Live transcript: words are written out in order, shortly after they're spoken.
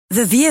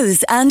The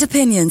views and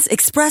opinions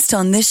expressed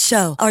on this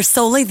show are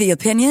solely the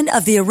opinion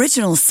of the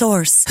original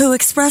source who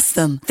expressed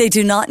them. They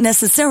do not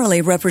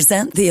necessarily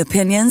represent the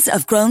opinions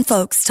of Grown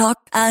Folks Talk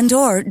and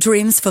or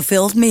Dreams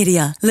Fulfilled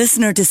Media.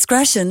 Listener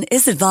discretion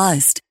is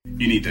advised.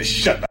 You need to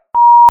shut the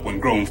when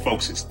grown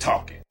folks is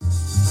talking.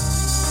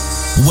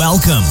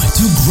 Welcome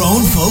to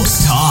Grown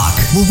Folks Talk,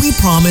 where we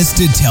promise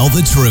to tell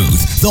the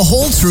truth, the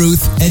whole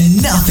truth,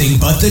 and nothing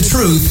but the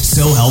truth,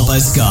 so help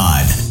us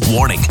God.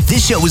 Warning,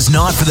 this show is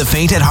not for the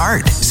faint at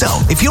heart. So,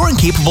 if you're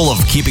incapable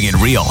of keeping it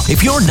real,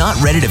 if you're not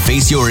ready to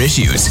face your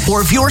issues, or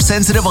if you're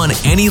sensitive on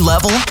any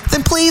level,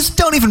 then please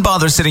don't even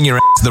bother sitting your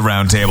ass at the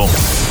round table.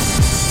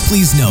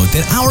 Please note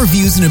that our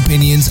views and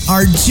opinions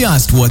are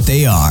just what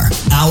they are.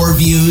 Our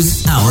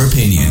views, our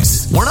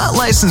opinions. We're not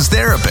licensed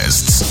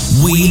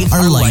therapists. We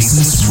are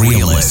licensed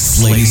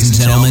realists, ladies and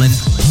gentlemen.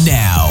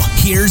 Now,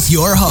 here's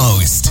your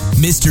host,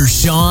 Mr.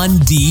 Sean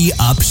D.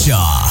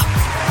 Upshaw.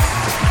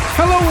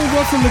 Hello and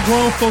welcome to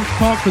Grown Folks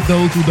Talk. For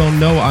those who don't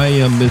know, I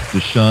am Mr.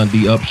 Sean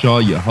D.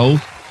 Upshaw, your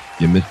host,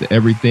 your Mr.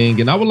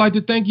 Everything. And I would like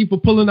to thank you for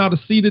pulling out a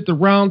seat at the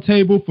round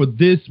table for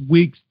this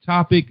week's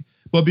topic.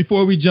 But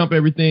before we jump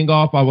everything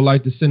off, I would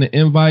like to send an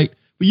invite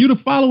for you to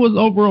follow us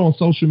over on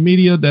social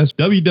media. That's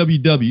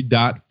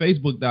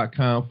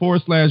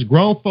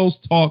www.facebook.com/Grown Folks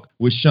Talk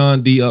with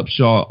Sean D.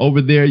 Upshaw.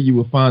 Over there, you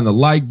will find the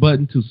like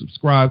button to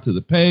subscribe to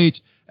the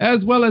page,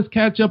 as well as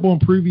catch up on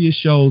previous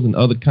shows and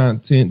other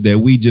content that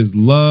we just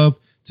love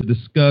to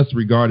discuss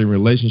regarding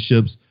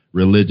relationships,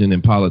 religion,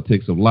 and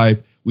politics of life.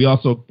 We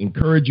also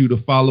encourage you to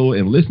follow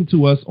and listen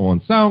to us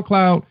on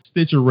SoundCloud,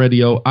 Stitcher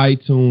Radio,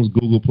 iTunes,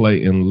 Google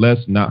Play, and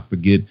let's not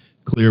forget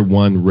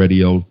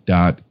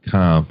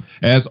clear1radio.com.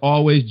 As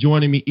always,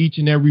 joining me each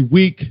and every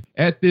week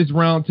at this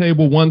round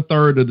table,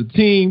 1/3 of the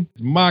team,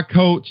 my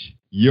coach,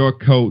 your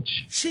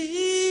coach.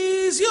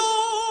 She's your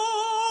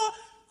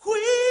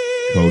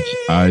queen. Coach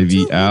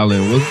Ivy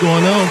Allen. What's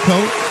going on,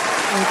 Coach?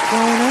 What's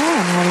going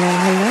on?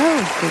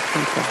 Hello, good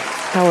people.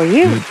 How are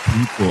you? Good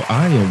people.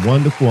 I am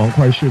wonderful. I'm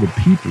quite sure the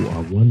people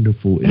are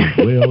wonderful as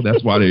well.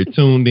 That's why they're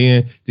tuned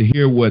in to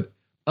hear what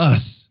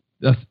us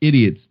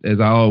idiots, as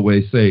I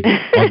always say,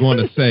 are going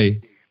to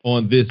say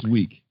on this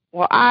week.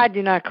 Well, I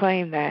do not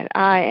claim that.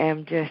 I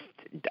am just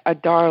a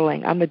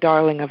darling. I'm the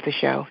darling of the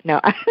show.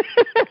 No.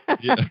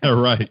 Yeah,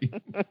 right.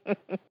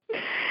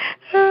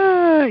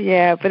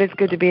 Yeah, but it's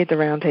good to be at the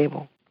round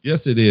table. Yes,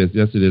 it is.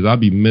 Yes, it is. I'll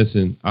be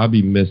missing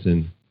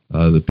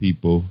the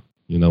people.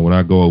 You know, when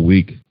I go a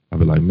week, I'll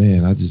be like,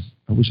 man, I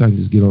wish I could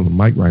just get on the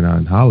mic right now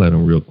and holler at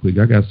them real quick.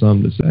 I got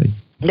something to say.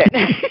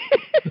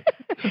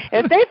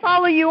 If they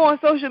follow you on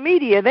social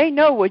media, they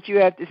know what you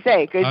have to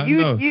say, because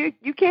you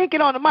can't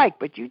get on the mic,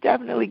 but you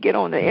definitely get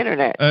on the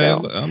internet.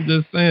 So. I'm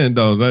just saying,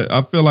 though,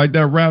 I feel like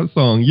that rap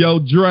song, Yo,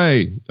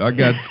 Dre, I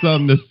got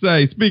something to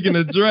say. Speaking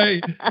of Dre,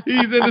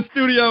 he's in the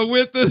studio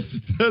with us,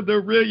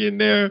 the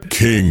millionaire.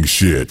 King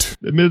shit.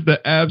 Mr.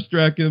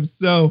 Abstract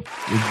himself.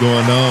 What's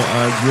going on,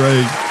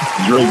 Andre?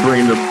 Dre,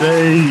 bring the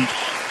bass.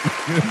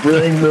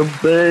 Bring the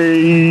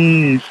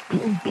bass.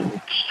 Boom,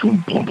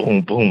 boom, boom,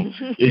 boom, boom.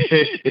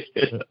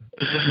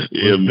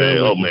 Yeah,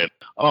 man.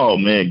 Oh,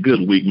 man.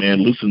 Good week,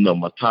 man. Loosen up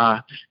my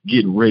tie.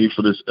 Getting ready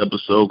for this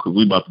episode because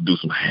we're about to do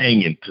some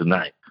hanging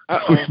tonight.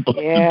 We're about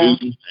to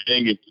do some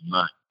hanging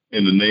tonight.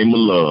 In the name of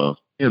love.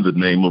 In the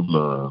name of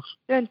love.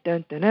 Dun,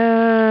 dun, dun,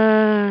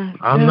 dun,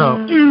 I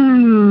know.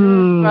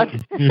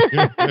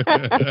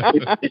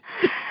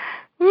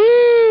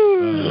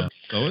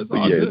 So it's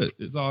all good.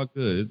 It's all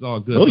good. It's all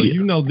good. Oh, so yeah.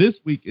 you know, this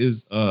week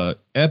is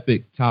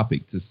epic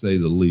topic, to say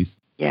the least.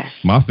 Yes.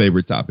 My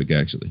favorite topic,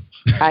 actually.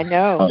 I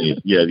know. Oh,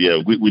 yeah.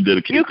 We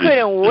dedicated. You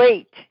couldn't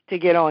wait to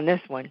get on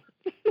this one.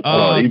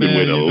 You've been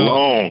waiting a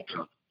long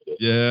time.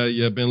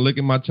 Yeah, been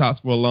licking my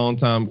chops for a long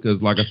time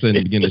because, like I said in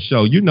the beginning of the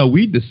show, you know,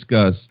 we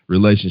discuss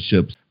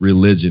relationships,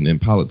 religion, and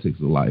politics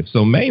of life.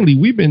 So mainly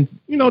we've been,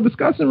 you know,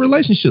 discussing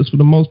relationships for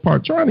the most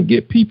part, trying to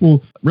get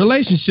people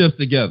relationships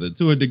together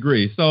to a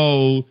degree.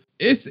 So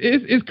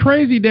it's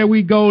crazy that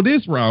we go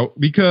this route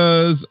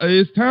because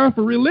it's time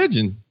for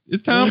religion.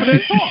 It's time for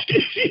that talk.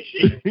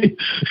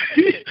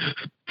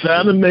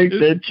 Time to make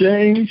that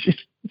change.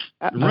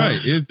 Right.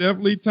 It's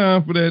definitely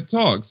time for that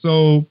talk.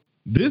 So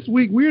this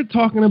week we're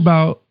talking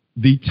about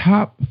the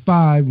top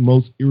 5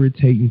 most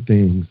irritating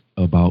things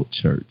about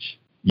church.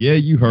 Yeah,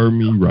 you heard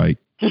me right.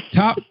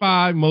 Top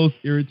 5 most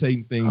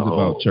irritating things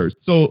about church.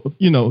 So,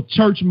 you know,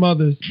 church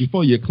mothers,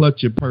 before you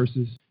clutch your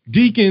purses.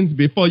 Deacons,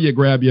 before you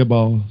grab your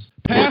balls.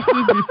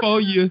 Pastors,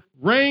 before you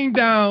rain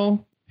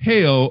down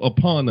hell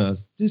upon us.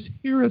 Just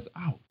hear us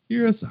out.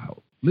 Hear us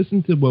out.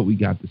 Listen to what we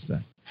got to say.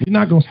 We're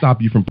not going to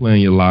stop you from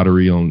playing your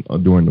lottery on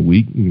during the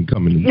week and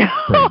coming to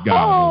praise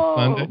God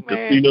on Sunday.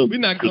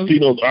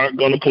 Casinos aren't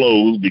going to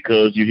close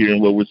because you're hearing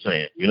what we're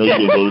saying. You know,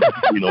 you'll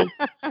go,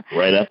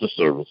 right after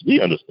service. We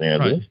understand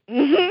right.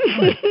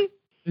 this.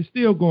 It's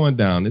still going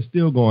down. It's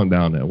still going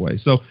down that way.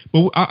 So,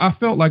 but I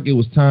felt like it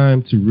was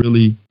time to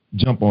really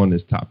jump on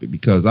this topic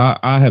because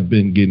I have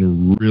been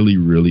getting really,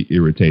 really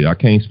irritated. I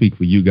can't speak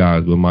for you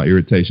guys, but my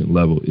irritation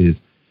level is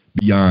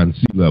beyond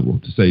sea level,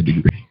 to say a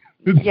degree.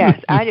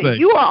 Yes,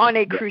 you are on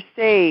a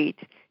crusade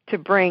to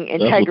bring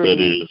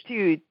integrity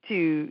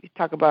to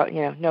talk about,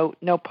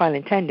 no pun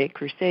intended,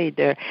 crusade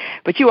there.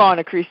 But you are on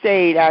a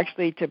crusade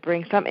actually to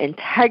bring some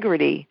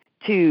integrity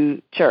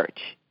to church.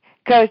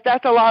 Because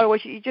that's a lot of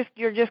what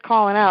you're just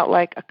calling out,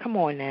 like, come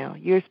on now,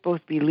 you're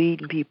supposed to be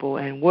leading people,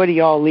 and what are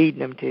y'all leading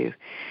them to?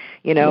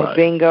 Right.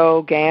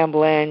 Bingo,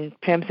 gambling,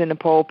 pimps in the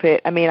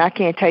pulpit. I mean, I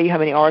can't tell you how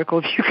many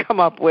articles you come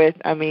up with.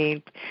 I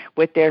mean,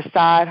 with their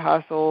side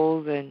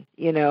hustles and,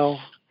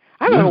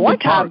 I remember one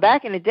time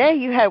back in the day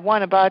you had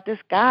one about this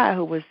guy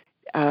who was,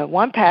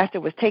 one pastor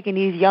was taking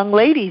these young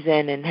ladies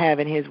in and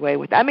having his way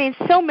with. I mean,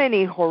 so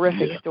many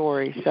horrific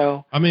stories.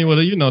 So I mean, well,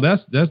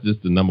 that's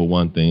just the number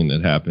one thing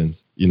that happens.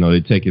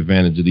 They take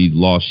advantage of these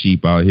lost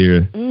sheep out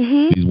here.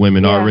 Mm-hmm. These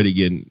women already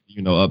getting,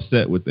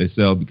 upset with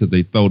themselves because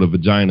they throw the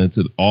vagina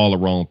to all the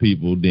wrong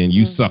people. Then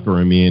you sucker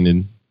them in,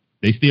 and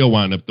they still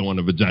wind up throwing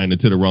the vagina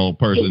to the wrong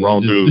person. The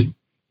wrong dude.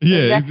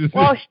 Yeah.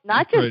 Well,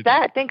 not just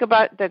that. Think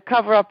about the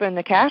cover up in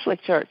the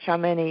Catholic Church. How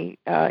many,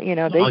 they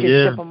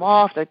strip them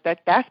off.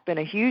 That's been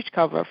a huge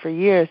cover up for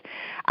years.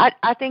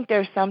 I think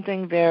there's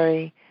something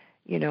very,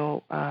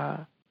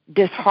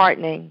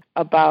 disheartening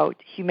about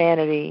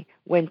humanity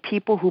when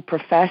people who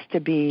profess to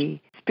be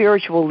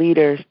spiritual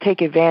leaders take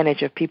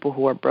advantage of people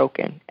who are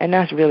broken. And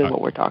that's really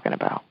what we're talking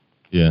about.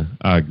 Yeah,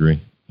 I agree.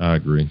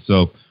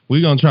 So we're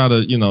going to try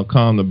to,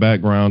 calm the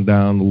background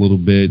down a little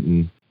bit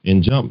and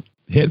jump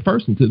head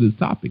first into this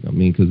topic. I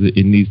mean, because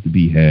it needs to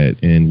be had.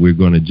 And we're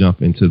going to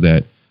jump into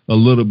that a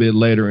little bit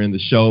later in the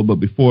show. But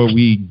before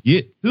we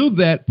get to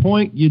that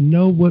point,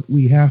 what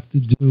we have to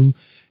do?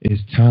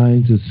 It's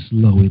time to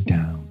slow it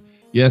down.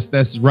 Yes,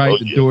 that's right.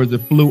 The doors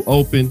have flew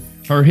open.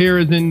 Her hair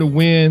is in the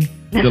wind.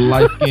 The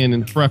light skin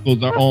and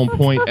freckles are on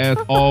point as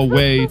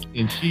always.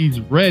 And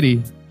she's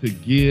ready to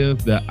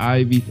give the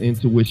Ivy's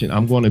intuition.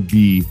 I'm going to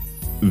be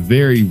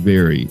very,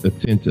 very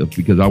attentive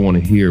because I want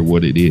to hear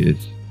what it is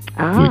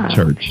with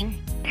church.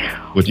 Okay.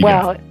 What you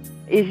got?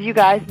 As you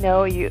guys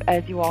know,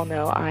 as you all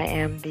know, I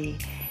am the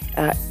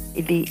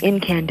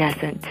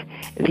incandescent,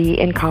 the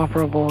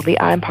incomparable, the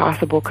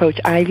impossible Coach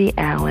Ivy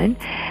Allen,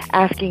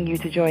 asking you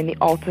to join the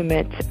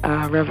ultimate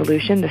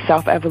revolution, the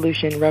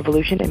self-evolution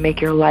revolution, and make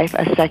your life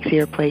a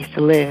sexier place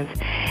to live.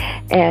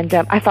 And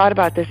I thought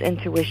about this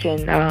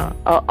intuition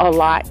a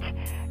lot,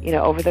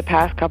 over the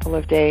past couple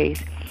of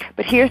days.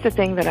 But here's the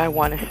thing that I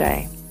want to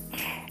say.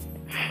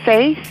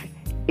 Faith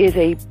is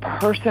a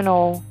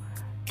personal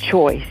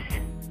choice.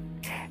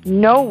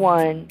 No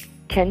one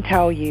can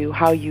tell you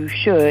how you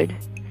should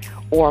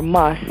or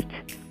must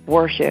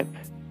worship.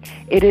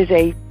 It is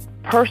a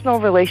personal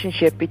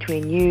relationship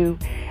between you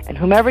and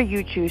whomever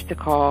you choose to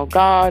call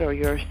God or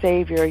your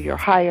Savior, your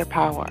higher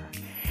power.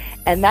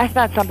 And that's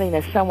not something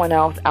that someone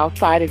else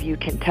outside of you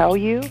can tell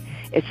you.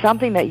 It's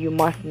something that you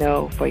must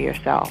know for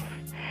yourself.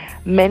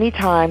 Many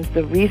times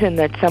the reason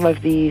that some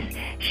of these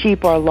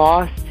sheep are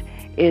lost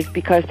is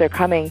because they're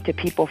coming to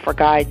people for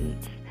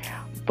guidance.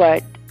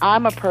 But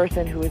I'm a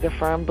person who is a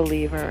firm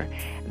believer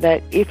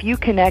that if you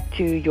connect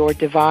to your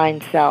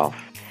divine self,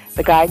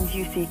 the guidance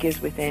you seek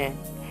is within.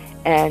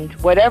 And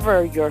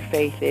whatever your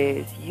faith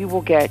is, you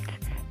will get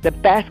the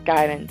best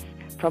guidance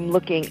from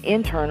looking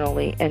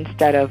internally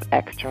instead of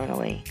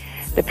externally.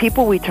 The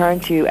people we turn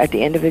to at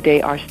the end of the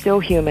day are still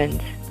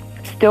humans,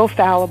 still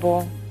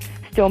fallible,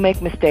 still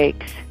make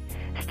mistakes,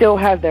 still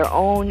have their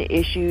own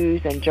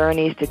issues and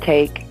journeys to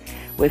take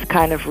with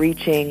kind of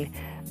reaching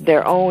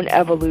their own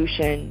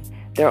evolution,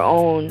 their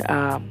own,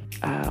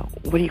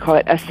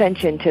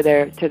 ascension to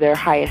their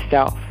highest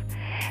self.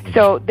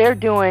 So they're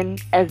doing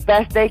as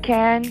best they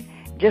can,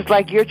 just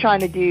like you're trying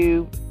to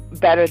do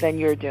better than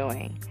you're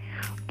doing.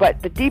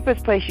 But the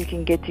deepest place you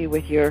can get to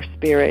with your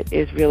spirit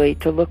is really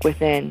to look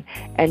within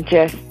and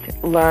just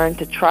learn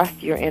to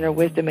trust your inner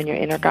wisdom and your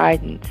inner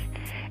guidance.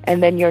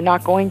 And then you're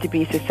not going to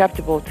be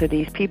susceptible to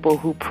these people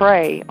who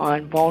prey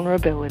on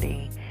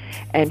vulnerability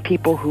and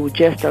people who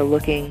just are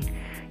looking,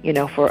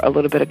 for a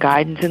little bit of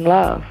guidance and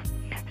love.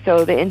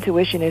 So the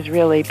intuition is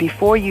really,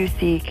 before you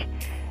seek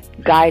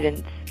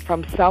guidance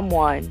from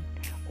someone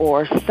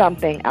or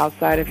something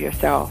outside of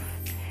yourself,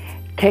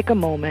 take a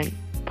moment,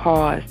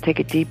 pause, take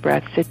a deep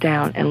breath, sit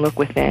down, and look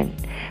within.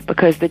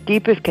 Because the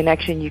deepest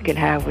connection you can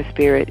have with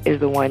spirit is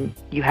the one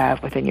you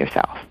have within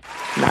yourself.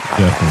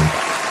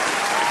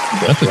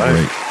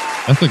 Definitely.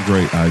 That's a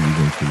great Ivy's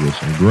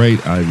intuition.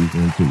 Great Ivy's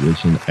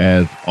intuition,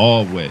 as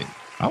always.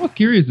 I was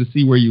curious to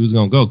see where you was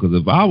going to go, because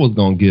if I was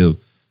going to give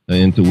an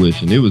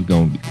intuition, it was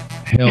going to be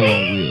hell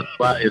on wheels.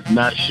 But it's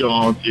not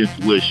Sean's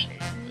intuition.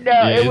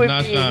 No, it would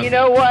be, Sean. You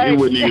know what? It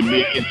wouldn't even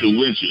be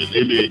intervention.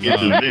 It'd be an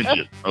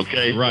intervention,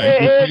 okay?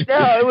 Right.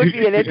 No, it would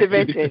be an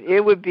intervention.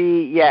 It would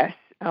be, yes.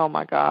 Oh,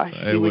 my gosh.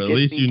 Hey, well, at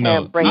least you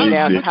know. Bringing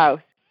down the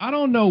house. I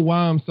don't know why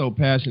I'm so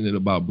passionate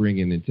about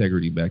bringing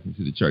integrity back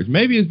into the church.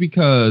 Maybe it's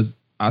because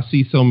I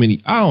see so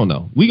many. I don't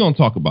know. We're going to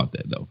talk about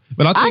that, though.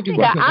 But I think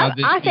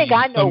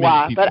I know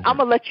why, but I'm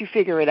going to let you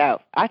figure it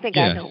out. I think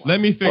I know why. Let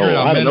me figure it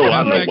out. I know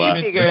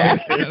why.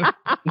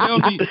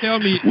 Tell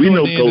me we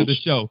know, at the end of the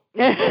show.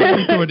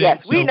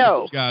 Yes, we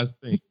know. What you guys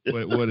think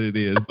what it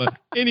is. But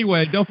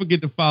anyway, don't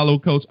forget to follow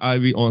Coach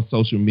Ivy on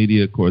social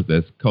media. Of course,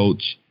 that's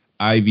Coach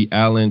Ivy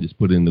Allen. Just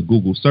put it in the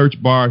Google search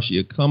bar.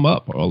 She'll come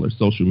up, all her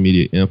social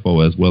media info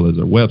as well as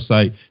her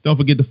website. Don't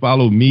forget to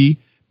follow me,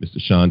 Mr.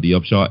 Sean D.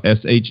 Upshaw,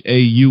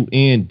 ShaunDupshaw,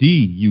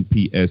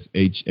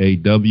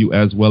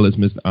 as well as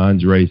Mr.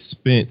 Andre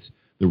Spence,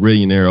 the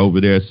Millionaire over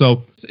there.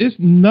 So it's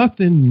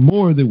nothing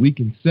more that we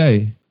can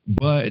say,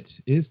 but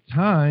it's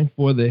time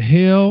for the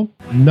Hell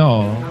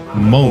No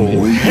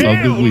moment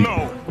of the week.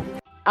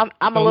 I'm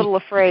a little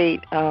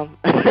afraid. Well,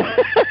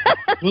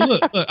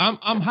 look,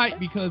 I'm hyped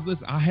because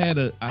listen, I had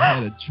a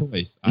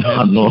choice.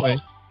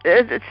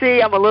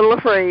 See, I'm a little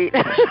afraid.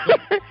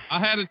 I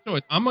had a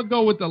choice. I'm gonna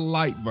go with the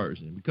light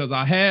version because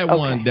I had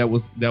one that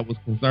was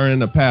concerning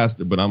the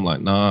pastor, but I'm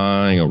like,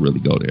 nah, I ain't gonna really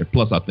go there.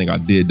 Plus, I think I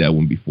did that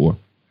one before,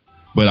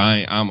 but I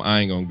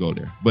ain't gonna go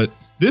there. But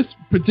this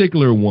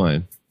particular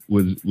one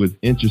was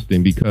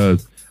interesting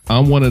because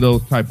I'm one of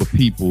those type of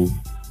people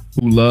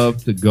who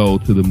love to go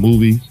to the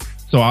movies,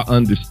 so I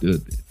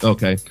understood it.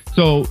 Okay,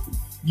 so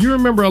you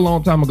remember a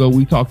long time ago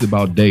we talked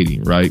about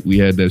dating, right? We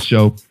had that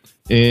show.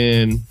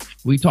 And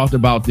we talked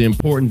about the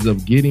importance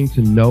of getting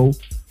to know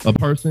a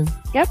person.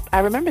 Yep, I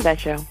remember that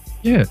show.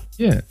 Yeah.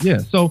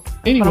 So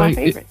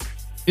anyway,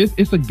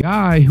 it's a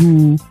guy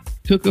who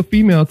took a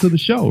female to the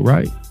show,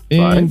 right?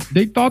 And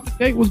they thought the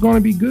date was going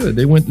to be good.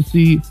 They went to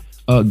see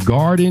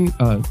Garden.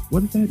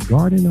 What is that?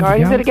 Guardians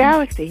of the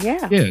Galaxy.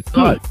 Yeah. Yeah.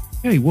 Good.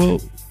 Hey,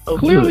 well,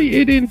 clearly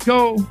it didn't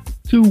go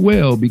too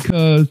well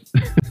because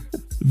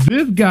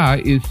this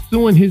guy is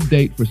suing his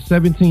date for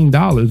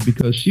 $17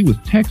 because she was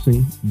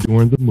texting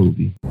during the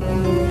movie.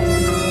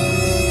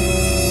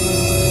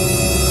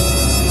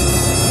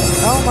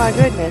 Oh, my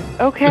goodness.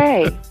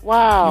 Okay.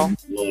 Wow.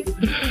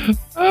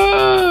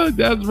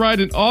 That's right.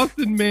 An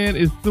Austin man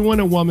is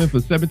suing a woman for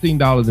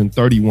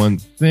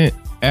 $17.31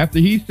 after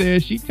he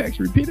says she texted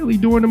repeatedly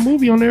during the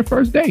movie on their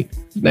first date.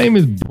 His name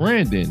is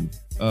Brandon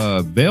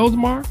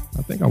Velsmar.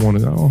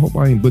 I hope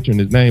I ain't butchering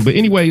his name. But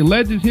anyway, he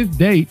alleges his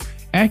date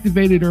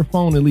activated her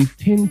phone at least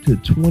 10 to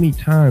 20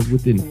 times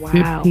within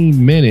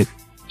 15 minutes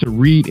to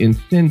read and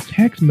send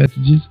text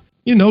messages,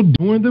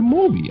 during the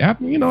movie.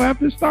 After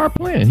it started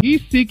playing.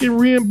 He's seeking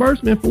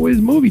reimbursement for his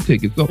movie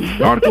ticket. So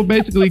the article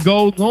basically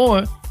goes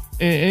on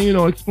and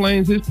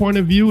explains his point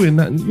of view and,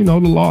 the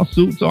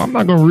lawsuit. So I'm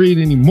not going to read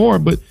anymore,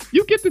 but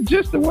you get the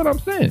gist of what I'm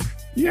saying.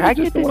 I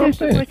get the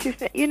gist of what you're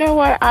saying. You know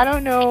what? I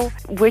don't know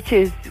which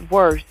is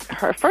worse.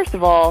 First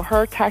of all,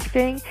 her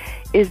texting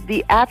is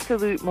the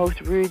absolute most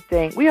rude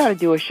thing. We ought to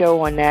do a show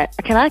on that.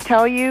 Can I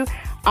tell you?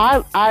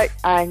 I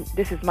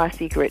this is my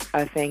secret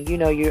thing.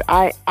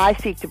 I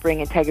seek to bring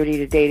integrity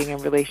to dating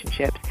and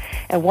relationships.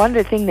 And one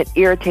of the things that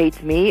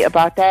irritates me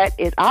about that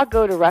is I'll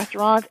go to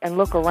restaurants and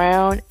look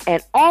around,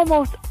 and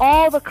almost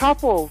all the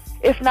couples,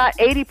 if not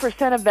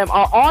 80% of them,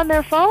 are on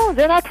their phones.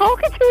 They're not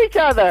talking to each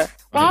other.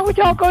 Why would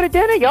y'all go to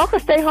dinner? Y'all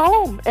could stay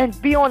home and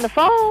be on the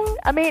phone.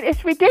 I mean,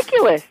 it's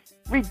ridiculous.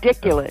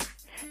 Ridiculous.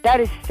 That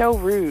is so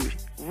rude.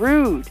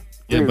 Rude.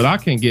 Yeah, but I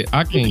can't get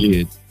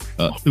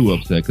too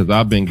upset because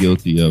I've been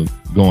guilty of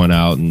going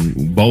out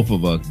and both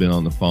of us been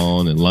on the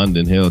phone. In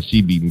London, hell,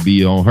 she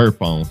be on her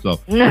phone. So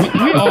we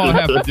all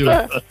have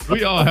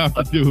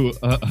to do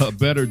a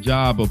better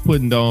job of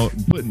putting down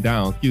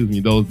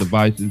those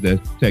devices,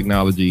 that's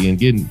technology, and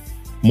getting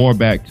more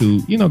back to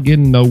getting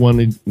to know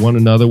one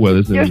another, whether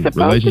it's in a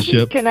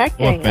relationship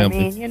connecting or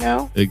family. I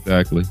mean,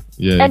 exactly.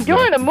 Yeah. And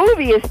during a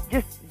movie is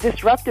just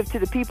disruptive to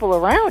the people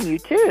around you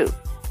too.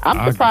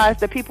 I'm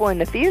surprised the people in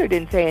the theater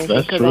didn't say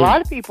anything because a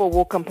lot of people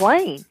will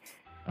complain.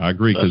 I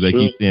agree because they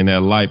keep seeing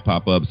that light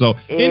pop up. So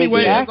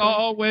anyway, as I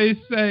always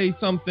say,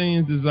 some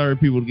things deserve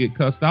people to get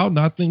cussed out, and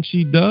I think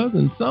she does,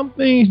 and some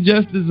things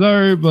just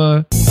deserve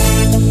hell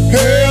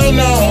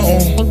no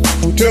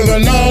to the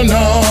no,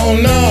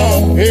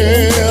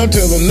 hell to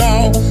the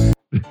no.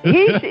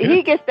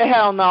 He gets the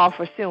hell no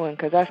for suing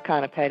because that's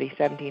kind of petty.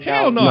 $17.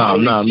 Hell no.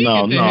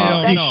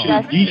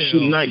 He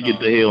should not get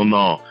the hell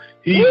no.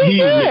 He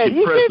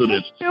making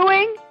precedent.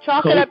 Suing,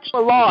 chalk it up to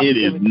a loss. It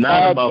is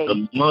not about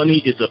the money.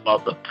 It's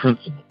about the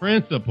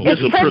principle. There's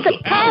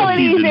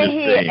principalities in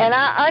here, and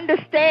I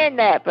understand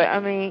that. But I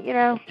mean,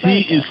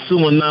 he is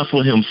suing not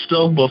for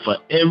himself, but for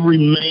every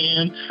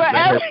man that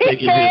has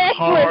taken his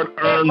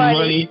hard-earned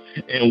money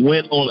and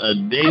went on a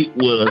date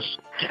with a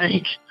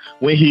skank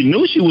when he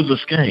knew she was a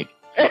skank.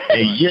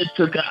 And yet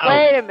took her out.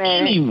 Wait a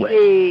minute. Anyway.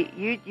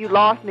 See, you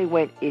lost me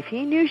when if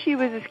he knew she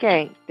was a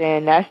skank,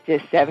 then that's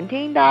just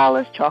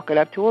 $17. Chalk it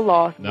up to a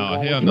loss. No.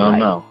 We ain't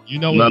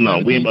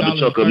about to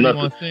chalk up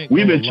nothing.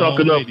 We've been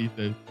chalking up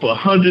for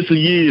hundreds of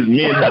years.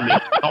 Men have been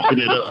chalking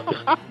it up.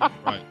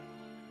 Right.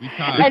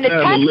 And the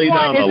text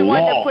one is the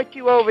one that puts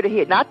you over the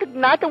head. Not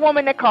the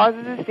woman that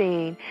causes a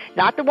scene,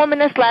 not the woman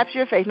that slaps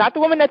your face, not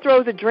the woman that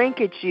throws a drink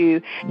at you,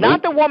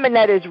 not the woman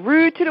that is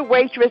rude to the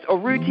waitress or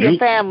rude to your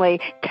family.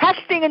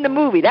 Texting in the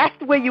movie, that's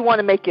the way you want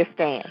to make your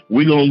stand.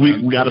 We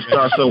got to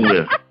start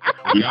somewhere.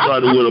 We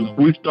started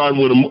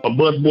with a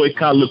bus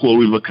boycott. Look what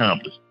we've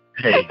accomplished.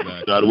 Hey,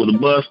 started with a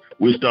bus.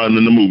 We're starting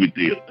in the movie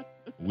theater.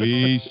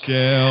 We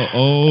shall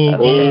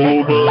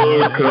overcome.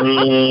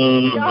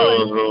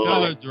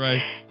 Tell her,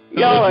 Dre.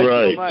 Y'all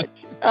are too much.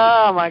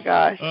 Oh my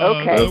gosh.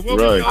 Okay.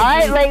 Right. All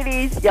right,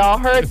 ladies. Y'all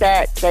heard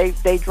that.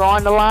 They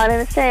drawing the line in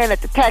the sand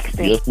at the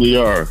texting. Yes, we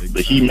are.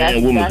 The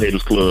He-Man Women's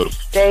Haters Club.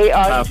 They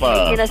are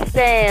taking a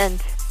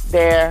stand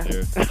there.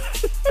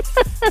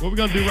 What we're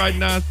going to do right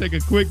now is take a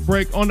quick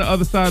break. On the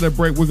other side of the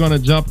break, we're going to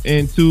jump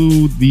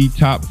into the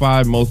top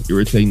 5 most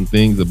irritating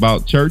things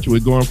about church. We're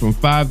going from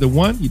 5 to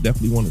 1. You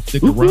definitely want to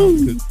stick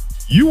around because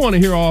you want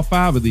to hear all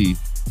 5 of these.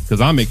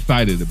 Because I'm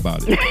excited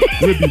about it.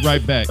 We'll be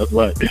right back. That's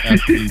right.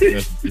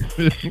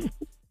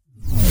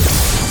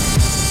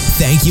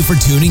 Thank you for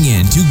tuning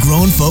in to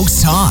Grown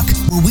Folks Talk,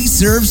 where we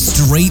serve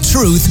straight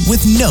truth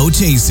with no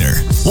chaser.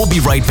 We'll be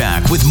right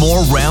back with more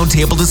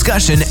roundtable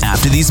discussion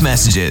after these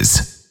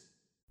messages.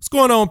 What's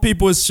going on,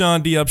 people? It's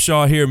Sean D.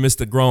 Upshaw here,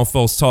 Mr. Grown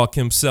Folks Talk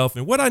himself.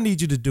 And what I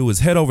need you to do is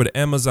head over to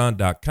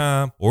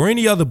Amazon.com or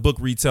any other book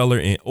retailer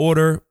and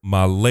order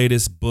my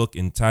latest book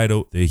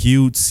entitled The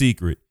Huge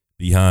Secret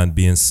Behind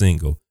Being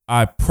Single.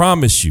 I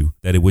promise you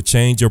that it would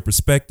change your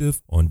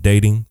perspective on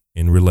dating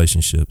and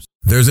relationships.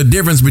 There's a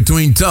difference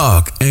between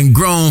talk and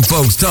grown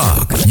folks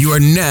talk. You are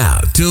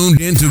now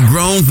tuned into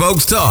Grown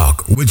Folks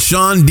Talk with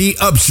Sean D.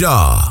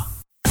 Upshaw.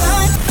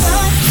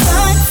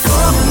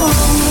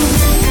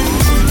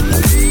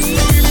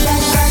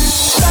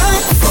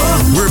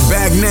 We're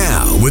back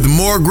now with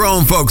more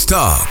Grown Folks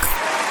Talk.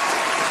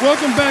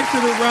 Welcome back to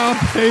the round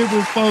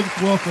table, folks.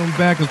 Welcome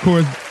back. Of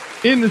course,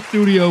 in the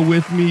studio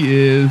with me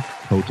is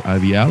Coach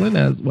Ivy Allen,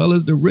 as well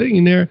as the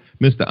Millionaire,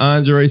 Mr.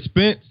 Andre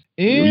Spence.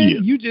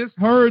 And you just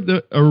heard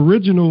the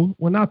original,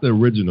 well, not the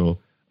original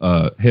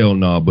Hell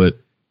No, but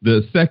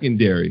the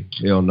secondary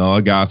Hell No.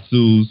 A guy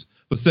sues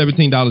for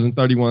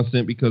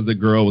 $17.31 because the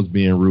girl was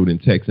being rude and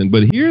texting.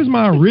 But here's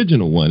my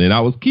original one, and I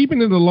was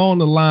keeping it along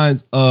the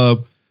lines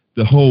of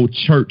the whole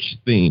church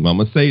theme. I'm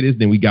going to say this,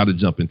 then we got to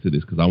jump into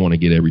this because I want to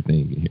get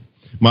everything in here.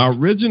 My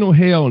original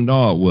Hell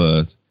No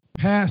was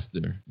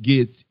pastor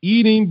gets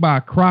eaten by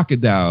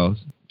crocodiles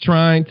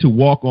trying to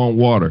walk on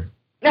water.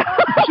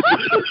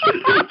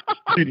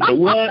 You know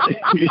what?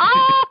 I'm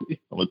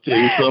going to tell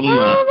you something.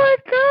 Oh, my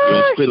You God.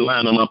 don't spit a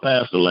line on my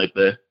pastor like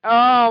that.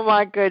 Oh,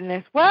 my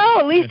goodness. Well,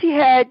 at least he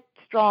had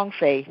strong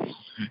faith.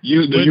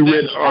 You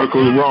read the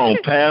article wrong.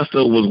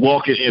 Pastor was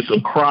walking in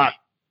some Croc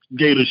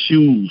gator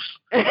shoes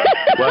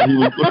while he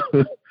was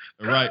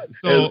Right.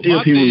 So as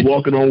if he was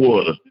walking on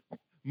water.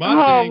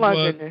 My thing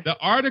was, goodness. the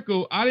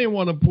article, I didn't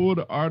want to pull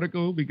the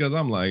article because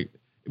I'm like,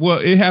 well,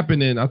 it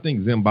happened in, I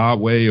think,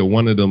 Zimbabwe or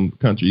one of them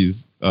countries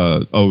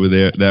over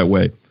there that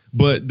way.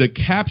 But the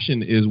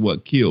caption is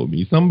what killed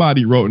me.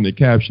 Somebody wrote in the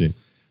caption,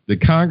 the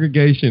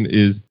congregation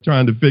is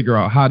trying to figure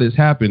out how this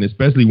happened,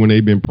 especially when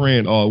they've been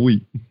praying all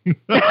week.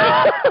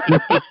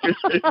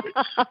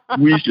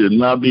 We should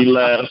not be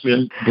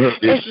laughing, but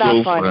it's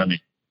so funny.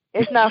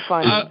 It's not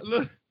funny.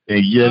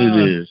 And yet it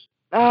is.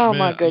 Oh, Man,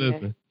 my goodness.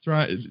 Listen,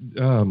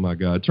 oh, my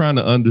God. Trying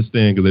to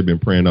understand because they've been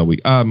praying all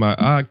week.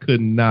 I could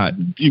not.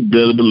 You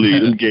better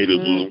believe them gators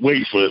was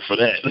waiting for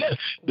that.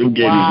 Them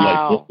gators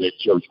like that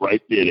church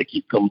right there. They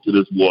keep coming to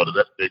this water.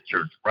 That's their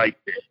church right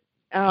there.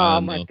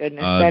 Oh, my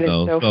goodness. That is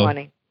so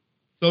funny.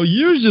 So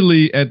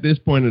usually at this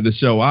point of the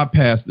show, I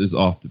pass this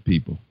off to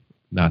people.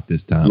 Not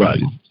this time. Right.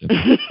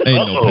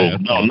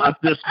 No,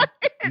 not this one.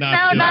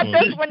 Not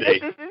this one.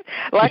 This is,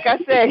 like I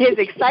said, his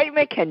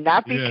excitement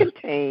cannot be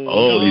contained.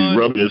 Oh, he's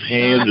rubbing his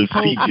hands and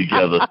feet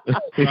together.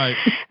 Right.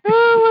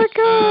 Oh, my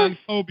God.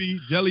 Kobe,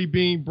 Jelly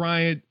Bean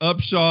Bryant,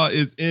 Upshaw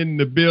is in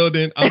the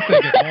building. I'm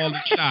taking all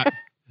the shots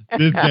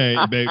this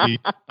game, baby.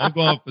 I'm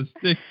going for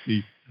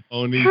 60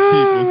 on these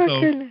people.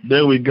 So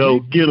there we go.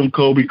 Get him,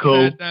 Kobe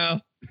Cole.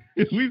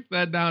 We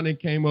sat down and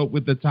came up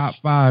with the top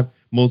 5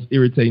 most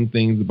irritating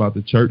things about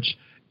the church.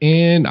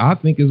 And I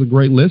think it's a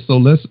great list. So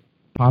let's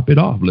pop it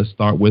off. Let's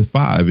start with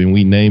 5. And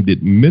we named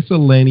it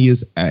Miscellaneous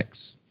Acts.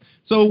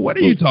 So what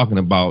are you talking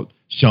about,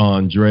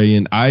 Sean, Dre,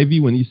 and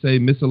Ivy, when you say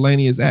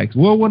miscellaneous acts?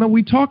 Well, what are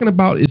we talking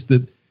about is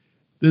the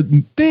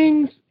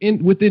things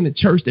within the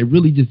church that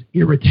really just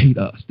irritate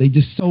us. They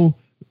just so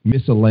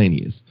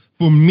miscellaneous.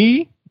 For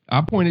me,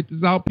 I pointed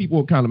this out.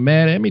 People were kind of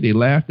mad at me. They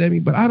laughed at me,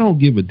 but I don't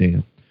give a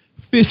damn.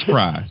 Fish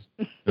fries.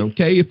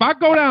 Okay, if I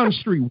go down the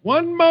street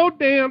one more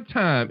damn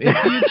time and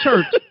see a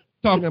church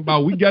talking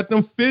about we got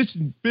them fish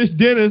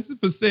dinners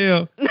for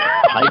sale,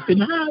 piping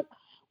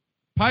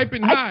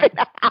hot,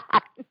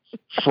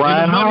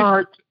 fried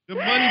hard. The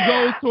money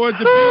goes towards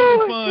the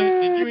building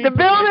fund. The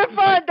building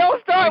fund.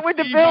 Don't start with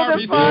the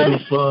building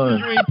fund.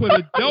 You ain't put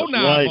a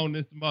doorknob on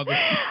this mother.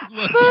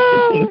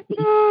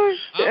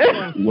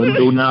 One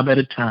doorknob at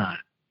a time.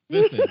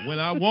 Listen, when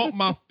I want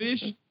my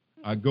fish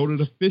I go to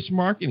the fish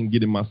market and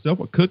get it myself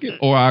or cook it,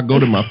 or I go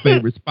to my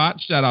favorite spot,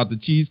 shout out the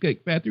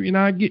Cheesecake Factory, and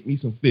I get me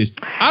some fish.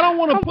 I don't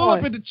want to pull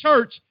up at the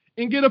church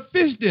and get a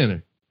fish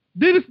dinner.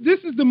 This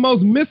is the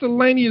most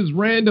miscellaneous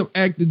random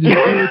act that just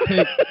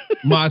irritates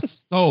my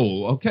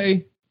soul,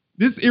 okay?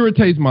 This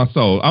irritates my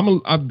soul.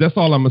 That's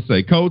all I'm going to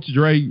say. Coach,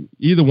 Dre,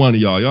 either one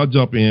of y'all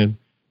jump in,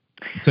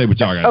 say what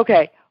y'all got.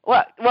 Okay.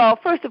 Well,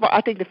 first of all,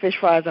 I think the fish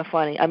fries are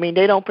funny. I mean,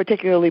 they don't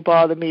particularly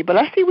bother me, but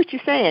I see what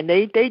you're saying.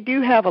 They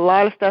do have a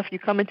lot of stuff. You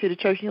come into the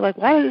church and you're like,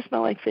 why does it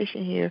smell like fish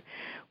in here?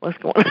 What's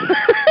going on?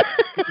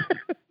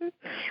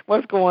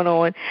 What's going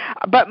on?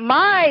 But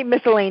my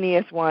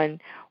miscellaneous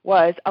one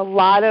was a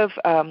lot of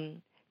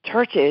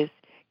churches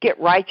get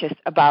righteous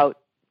about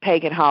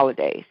pagan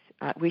holidays.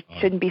 We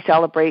shouldn't be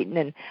celebrating,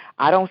 and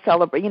I don't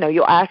celebrate.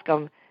 You'll ask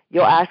them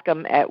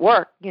at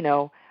work,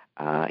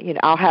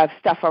 I'll have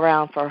stuff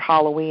around for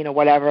Halloween or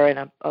whatever,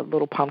 and a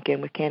little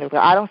pumpkin with candles.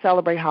 I don't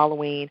celebrate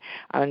Halloween.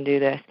 I don't do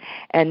this.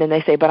 And then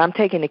they say, but I'm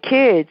taking the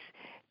kids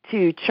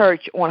to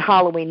church on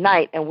Halloween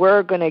night, and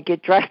we're going to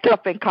get dressed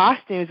up in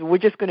costumes, and we're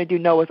just going to do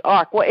Noah's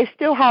Ark. Well, it's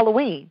still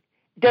Halloween.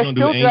 They're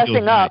still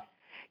dressing up.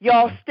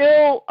 Y'all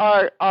still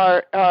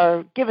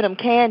are giving them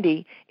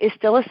candy. It's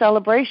still a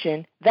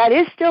celebration. That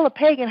is still a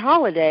pagan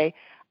holiday.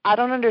 I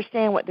don't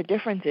understand what the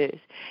difference is.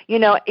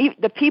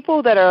 The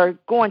people that are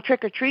going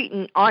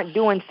trick-or-treating aren't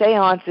doing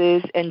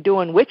seances and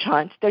doing witch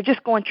hunts. They're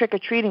just going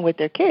trick-or-treating with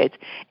their kids.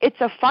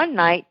 It's a fun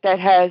night that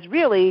has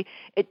really,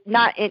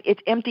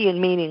 it's empty and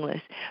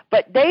meaningless.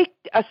 But they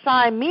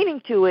assign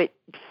meaning to it,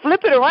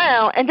 flip it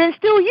around, and then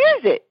still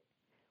use it,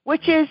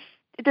 which is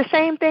the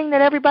same thing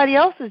that everybody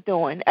else is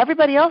doing.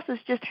 Everybody else is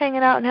just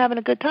hanging out and having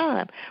a good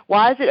time.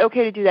 Why is it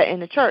okay to do that in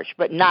the church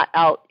but not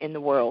out in the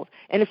world?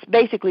 And it's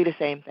basically the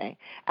same thing.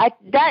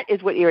 That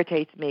is what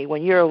irritates me,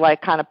 when you're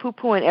like kind of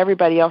poo-pooing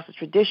everybody else's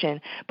tradition,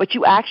 but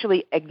you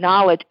actually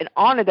acknowledge and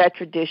honor that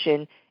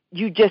tradition.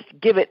 You just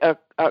give it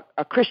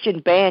a Christian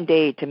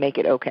Band-Aid to make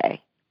it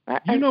okay.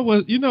 You know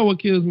what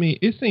kills me?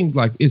 It seems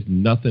like it's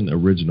nothing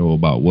original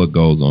about what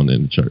goes on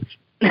in the church.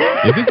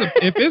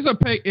 If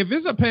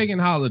it's a pagan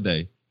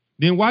holiday,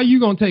 then why are you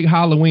going to take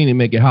Halloween and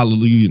make it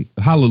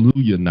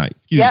Hallelujah night?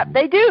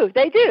 They do.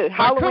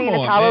 Halloween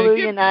is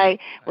Hallelujah night.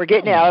 We're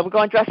getting out. We're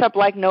going to dress up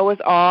like Noah's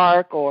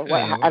Ark or what?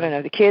 I don't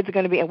know. The kids are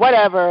going to be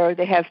whatever.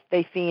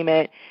 They theme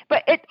it.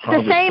 But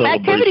the same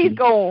activities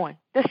go on.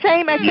 The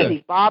same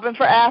activities. Bobbing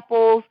for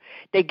apples.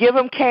 They give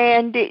them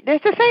candy.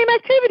 There's the same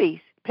activities.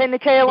 Pin the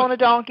tail on a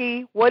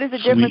donkey. What is the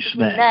difference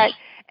between that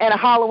and a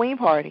Halloween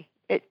party?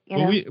 That's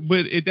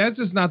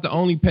just not the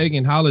only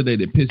pagan holiday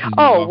that pisses me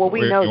off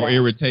or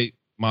irritates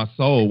my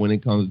soul when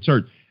it comes to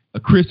church.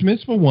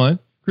 Christmas, for one.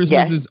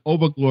 Christmas is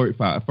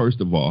over-glorified,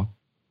 first of all.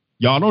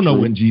 Y'all don't know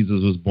when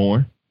Jesus was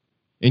born.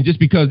 And just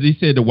because he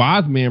said the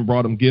wise man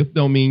brought him gifts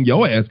don't mean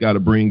your ass got to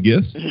bring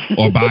gifts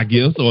or buy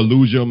gifts or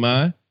lose your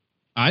mind.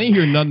 I didn't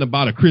hear nothing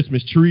about a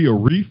Christmas tree or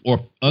wreath or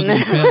other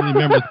family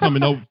members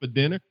coming over for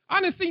dinner. I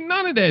didn't see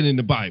none of that in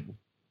the Bible.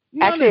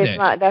 Actually,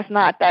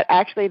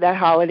 that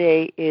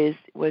holiday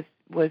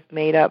was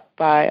made up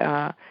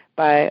by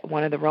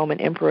one of the Roman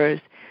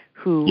emperors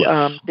who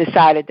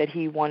decided that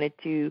he wanted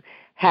to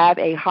have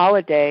a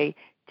holiday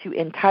to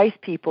entice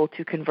people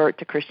to convert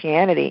to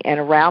Christianity. And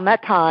around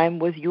that time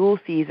was Yule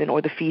season,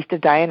 or the Feast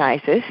of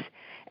Dionysus.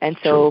 And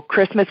so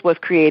Christmas was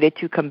created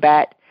to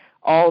combat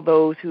all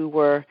those who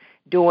were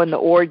doing the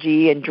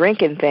orgy and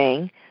drinking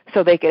thing,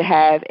 so they could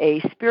have a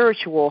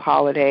spiritual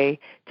holiday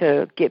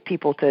to get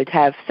people to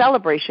have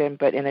celebration,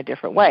 but in a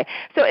different way.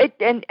 So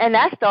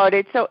that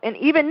started, so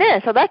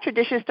that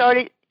tradition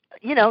started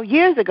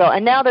years ago,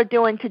 and now they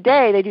do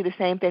the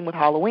same thing with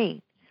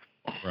Halloween.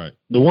 Right.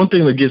 The one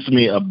thing that gets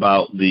me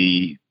about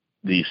the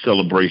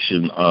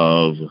celebration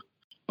of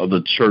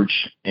the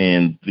church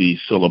and the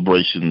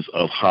celebrations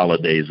of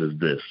holidays is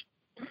this.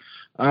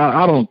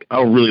 I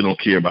really don't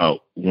care about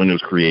when it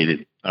was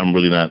created. I'm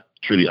really not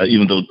truly,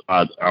 even though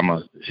I'm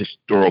a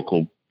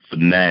historical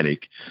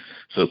fanatic.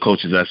 So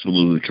Coach is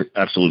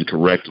absolutely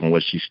correct on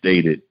what she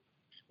stated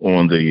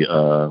on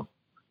the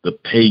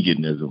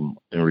paganism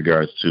in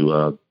regards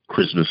to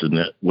Christmas and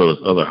that, well as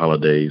other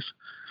holidays.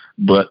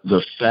 But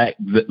the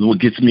fact that what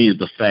gets me is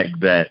the fact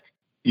that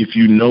if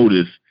you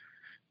notice,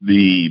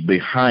 the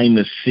behind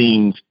the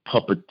scenes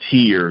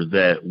puppeteer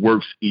that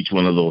works each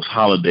one of those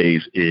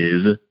holidays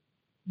is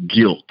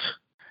guilt.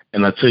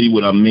 And I tell you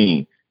what I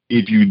mean.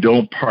 If you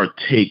don't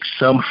partake,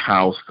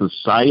 somehow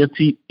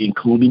society,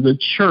 including the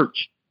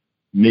church,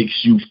 makes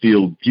you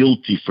feel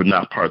guilty for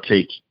not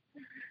partaking.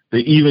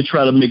 They even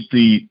try to make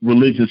the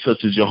religions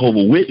such as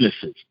Jehovah's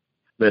Witnesses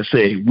that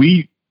say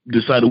we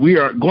decided we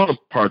aren't going to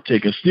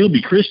partake and still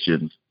be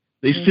Christians.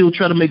 They still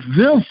try to make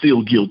them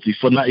feel guilty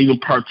for not even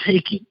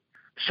partaking.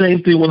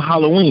 Same thing with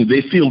Halloween.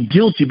 They feel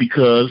guilty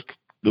because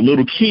the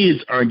little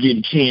kids aren't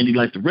getting candy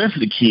like the rest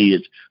of the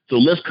kids. So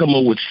let's come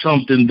up with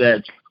something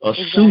that's a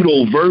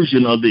pseudo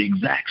version of the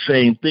exact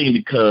same thing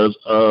because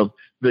of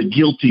the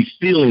guilty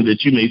feeling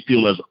that you may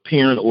feel as a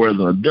parent or as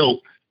an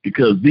adult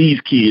because these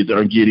kids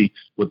aren't getting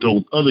what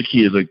those other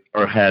kids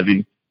are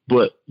having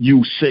but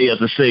you say at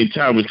the same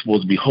time it's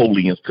supposed to be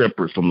holy and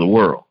separate from the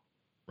world.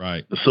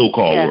 Right. The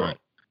so-called world.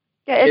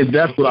 Yeah, and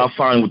that's what I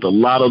find with a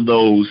lot of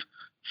those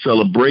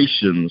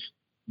celebrations.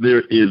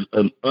 There is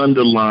an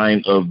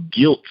underline of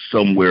guilt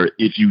somewhere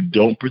if you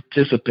don't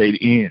participate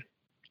in.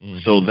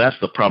 So that's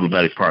the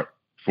problematic part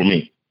for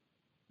me.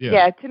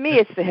 Yeah, to me,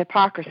 it's the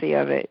hypocrisy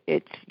of it.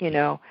 It's,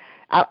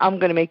 I'm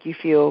going to make you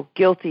feel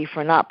guilty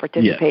for not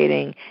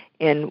participating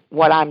in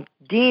what I'm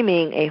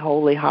deeming a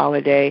holy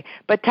holiday,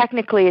 but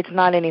technically it's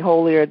not any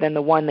holier than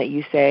the one that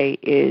you say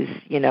is,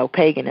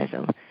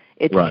 paganism.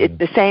 It's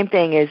the same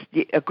thing as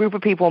a group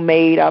of people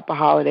made up a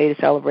holiday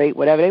to celebrate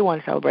whatever they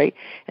want to celebrate,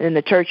 and then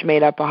the church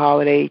made up a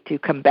holiday to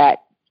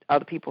combat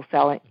other people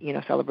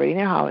celebrating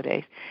their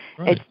holidays.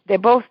 Right. They're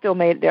both still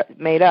made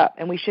up,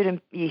 and we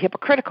shouldn't be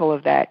hypocritical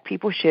of that.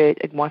 People should,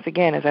 once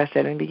again, as I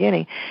said in the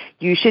beginning,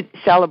 you should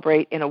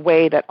celebrate in a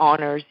way that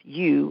honors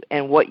you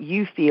and what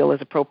you feel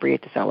is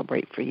appropriate to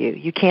celebrate for you.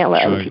 You can't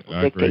let other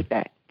people dictate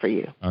that for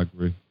you. I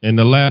agree. And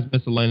the last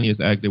miscellaneous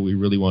act that we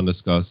really want to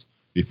discuss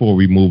before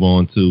we move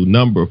on to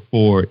number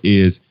 4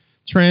 is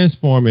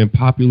transforming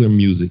popular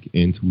music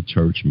into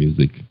church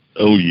music.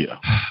 Oh, yeah.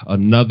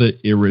 Another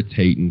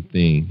irritating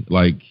thing.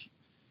 Like,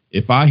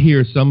 if I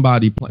hear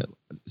somebody play,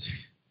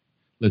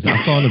 listen,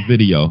 I saw in a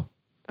video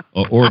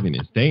an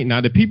organist.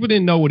 The people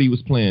didn't know what he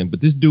was playing,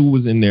 but this dude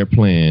was in there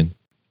playing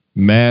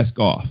Mask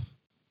Off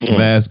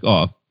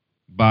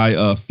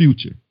by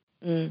Future.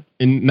 And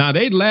now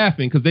they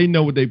laughing because they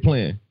know what they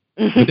playing,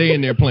 but they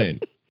in there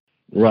playing.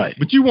 Right.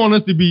 But you want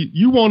us to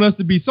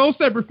be so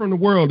separate from the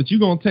world that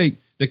you're going to take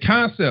the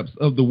concepts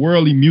of the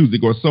worldly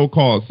music, or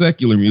so-called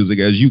secular music,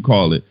 as you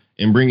call it,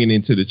 and bring it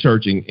into the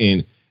church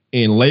and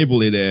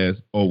label it as,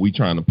 we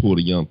trying to pull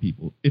the young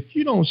people. If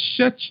you don't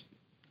shut,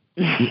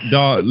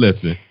 dog,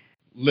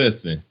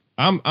 listen,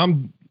 I'm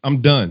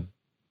done.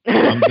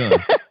 I'm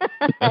done.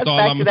 That's all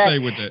I'm gonna say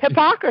with that.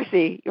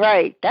 Hypocrisy,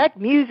 right? That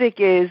music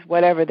is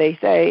whatever they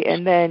say,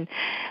 and then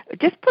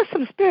just put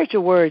some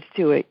spiritual words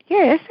to it.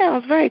 Yeah, it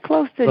sounds very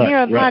close to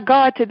near my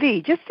God to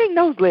thee. Just sing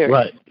those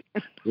lyrics.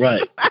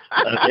 Right.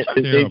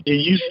 And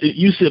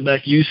you sit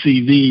back, you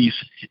see these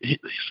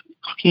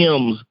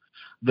hymns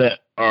that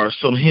are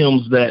some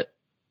hymns that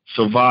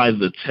survive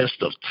the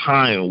test of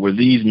time, where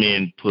these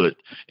men put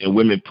and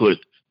women put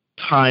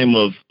time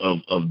of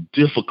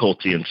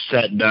difficulty and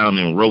sat down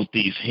and wrote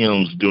these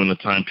hymns during a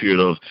time period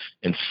of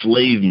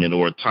enslavement,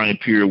 or a time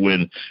period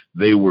when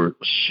they were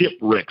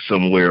shipwrecked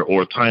somewhere,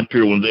 or a time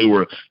period when they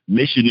were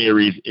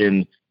missionaries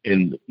in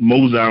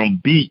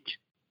Mozambique.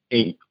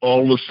 And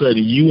all of a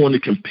sudden you want to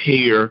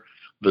compare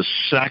the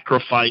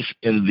sacrifice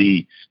and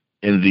the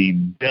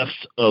depth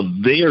of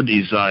their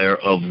desire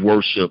of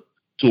worship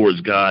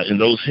towards God in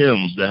those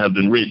hymns that have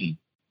been written.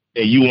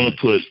 And you want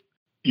to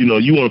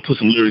put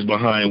some lyrics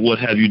behind "What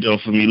Have You Done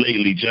For Me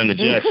Lately," Janet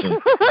Jackson,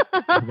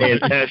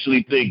 and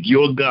actually think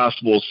your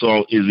gospel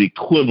song is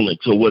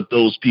equivalent to what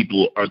those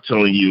people are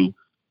telling you.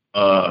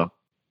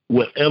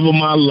 Whatever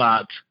my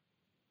lot,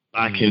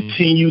 I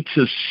continue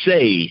to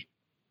say,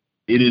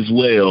 it is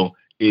well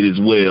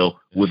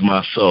with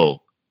my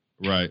soul.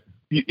 Right.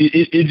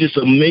 It just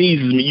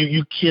amazes me.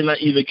 You cannot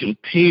even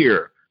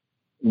compare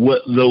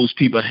what those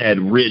people had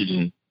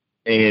written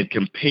and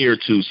compare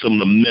to some of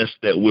the mess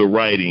that we're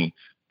writing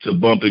to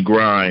bump and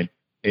grind.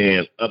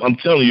 And I'm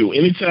telling you,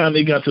 anytime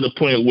they got to the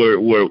point where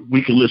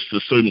we can listen to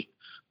certain,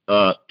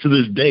 to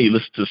this day,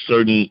 listen to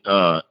certain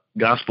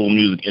gospel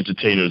music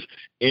entertainers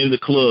in the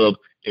club,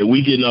 and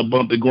we getting our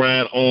bump and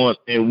grind on,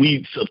 and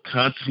we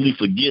subconsciously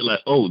forget, like,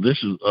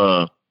 this is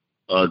a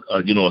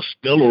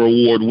Stellar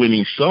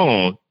Award-winning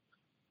song,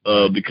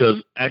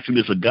 because actually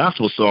it's a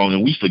gospel song,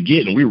 and we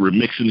forget, and we're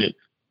remixing it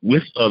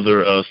with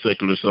other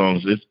secular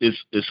songs.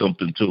 It's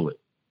something to it.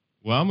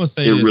 Well, I'm gonna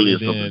say it really is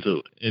something to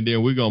it. And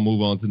then we're gonna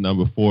move on to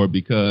number 4,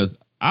 because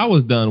I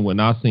was done when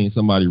I seen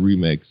somebody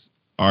remix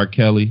R.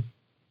 Kelly.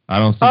 I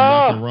don't see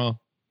nothing wrong.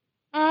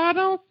 I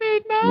don't see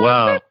nothing.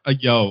 Wow.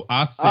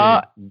 I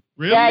said,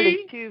 really? That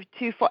is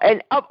too far.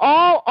 And of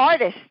all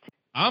artists,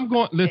 I'm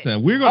going.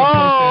 Listen, we're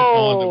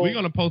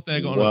gonna post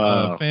that on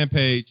the fan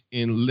page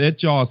and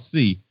let y'all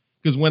see.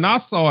 Because when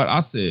I saw it,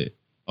 I said,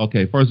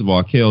 okay, first of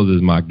all, Kells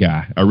is my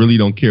guy. I really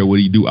don't care what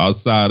he do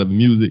outside of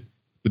music,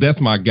 but that's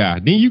my guy.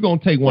 Then you're going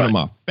to take one of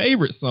my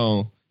favorite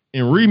songs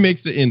and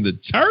remix it in the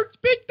church,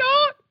 big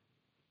dog?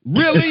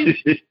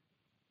 Really?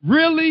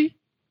 Really?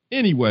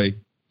 Anyway,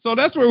 so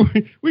that's where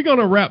we're going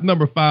to wrap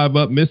number 5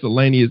 up,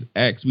 miscellaneous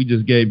acts. We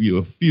just gave you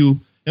a few.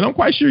 And I'm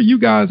quite sure you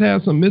guys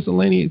have some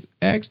miscellaneous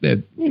acts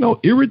that,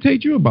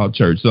 irritate you about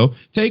church. So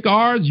take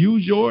ours,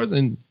 use yours,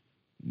 and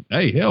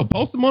hey, hell,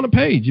 post them on the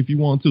page if you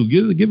want to.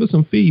 Give us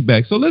some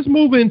feedback. So let's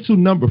move into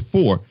number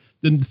 4.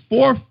 The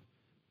 4th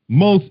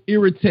most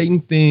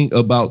irritating thing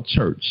about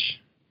church.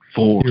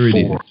 4. Here it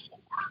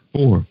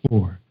is.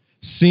 4.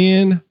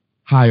 Sin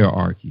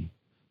hierarchy.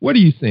 What are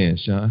you saying,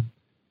 Sean?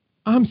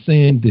 I'm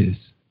saying this.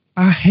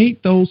 I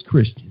hate those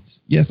Christians.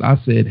 Yes, I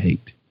said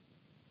hate,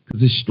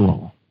 because it's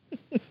strong.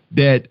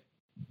 That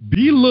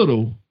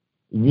belittle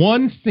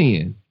one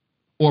sin,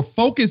 or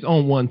focus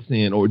on one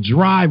sin, or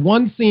drive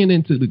one sin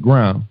into the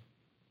ground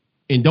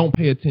and don't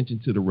pay attention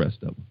to the rest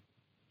of them.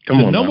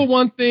 The number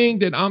one thing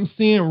that I'm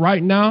seeing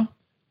right now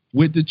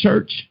with the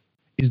church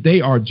is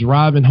they are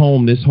driving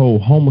home this whole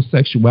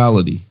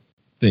homosexuality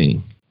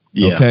thing.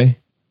 Yeah. Okay?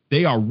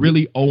 They are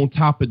really on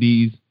top of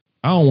these.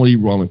 I don't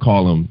even want to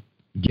call them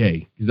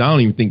gay because I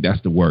don't even think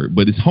that's the word.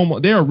 But it's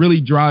they are really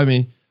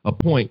driving a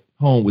point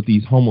home with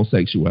these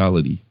homosexual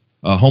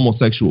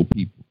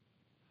people.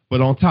 But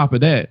on top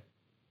of that,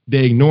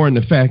 they're ignoring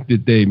the fact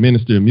that their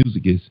minister of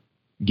music is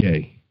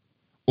gay.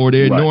 Or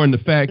they're ignoring the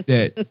fact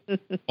that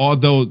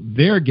although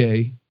they're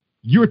gay,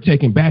 you're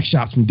taking back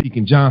shots from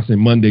Deacon Johnson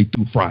Monday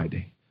through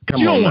Friday.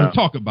 You don't want to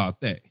talk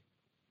about that.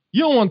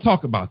 You don't want to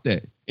talk about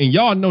that. And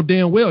y'all know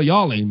damn well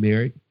y'all ain't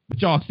married,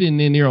 but y'all sitting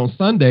in there on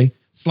Sunday,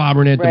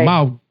 slobbering at the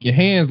mouth, your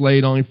hands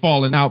laid on you,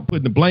 falling out,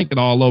 putting the blanket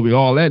all over you,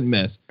 all that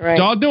mess. Right.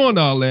 Y'all doing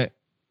all that,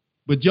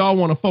 but y'all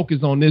want to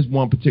focus on this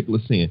one particular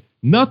sin.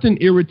 Nothing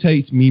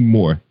irritates me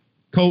more.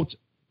 Coach,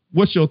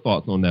 what's your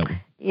thoughts on that one?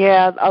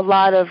 Yeah, a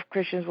lot of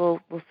Christians will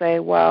say,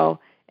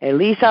 well, at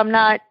least I'm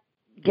not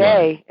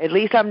gay. Right. At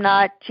least I'm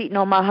not cheating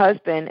on my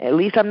husband. At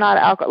least I'm not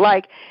alcohol.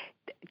 Like,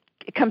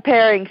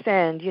 comparing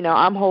sins,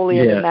 I'm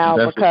holier than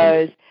thou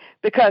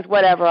because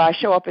whatever, I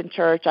show up in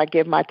church, I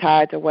give my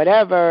tithes or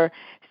whatever.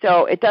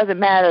 So it doesn't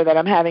matter that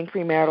I'm having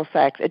premarital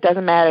sex. It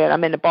doesn't matter that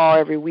I'm in the bar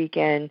every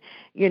weekend,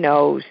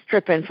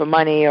 stripping for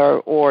money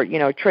or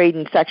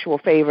trading sexual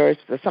favors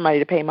for somebody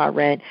to pay my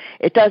rent.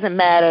 It doesn't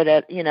matter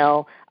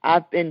that,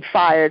 I've been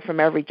fired from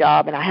every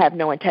job and I have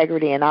no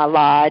integrity and I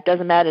lie. It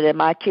doesn't matter that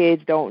my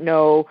kids don't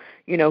know,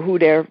 who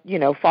their,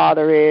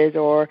 father is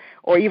or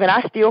even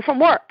I steal from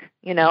work,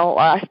 or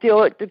I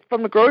steal it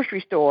from the grocery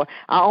store.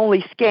 I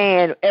only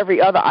scan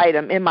every other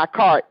item in my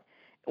cart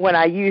when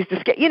I use the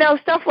scan,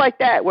 stuff like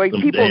that where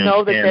people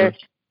know that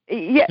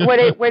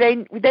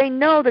they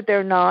know that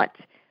they're not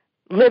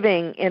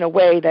living in a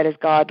way that is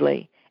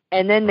godly.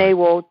 And then they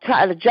will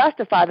try to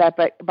justify that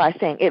by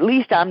saying, at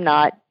least I'm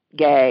not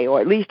gay,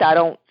 or at least I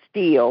don't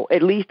steal,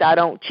 at least I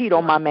don't cheat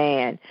on my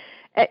man.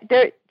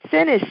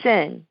 Sin is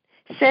sin.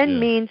 Sin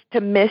means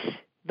to miss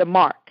the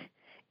mark.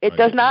 It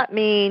does not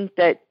mean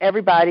that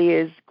everybody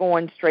is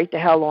going straight to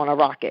hell on a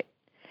rocket.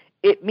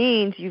 It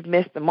means you've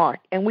missed the mark.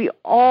 And we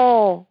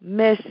all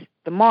miss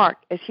the mark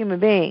as human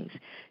beings.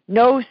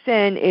 No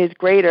sin is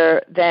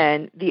greater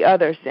than the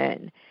other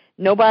sin.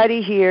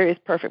 Nobody here is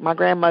perfect. My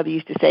grandmother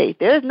used to say,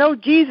 there's no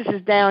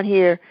Jesuses down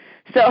here.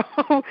 So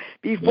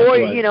before,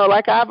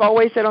 like I've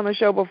always said on the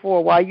show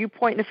before, while you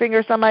pointing the finger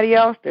at somebody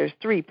else, there's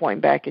three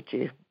pointing back at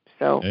you.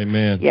 So,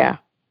 amen. Yeah.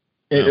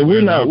 And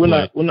we're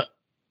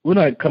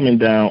not coming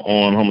down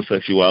on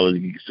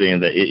homosexuality saying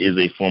that it is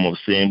a form of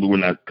sin, but we're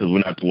not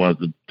the ones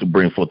to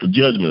bring forth the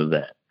judgment of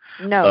that.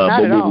 No,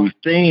 not at all. But what we're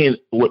saying,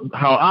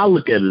 how I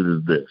look at it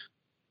is this,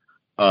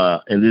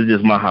 and this is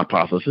just my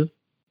hypothesis.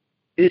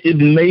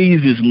 It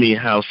amazes me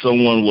how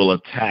someone will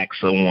attack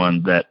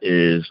someone that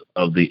is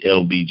of the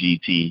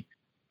LGBT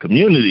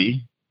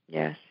community.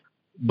 Yes.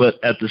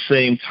 But at the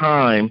same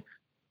time,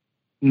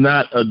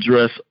 not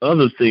address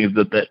other things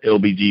that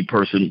LGBT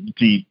person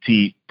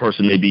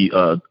may be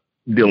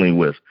dealing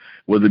with,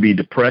 whether it be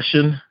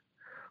depression,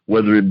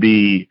 whether it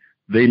be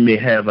they may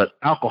have an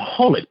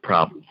alcoholic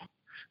problem,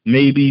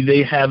 maybe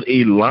they have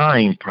a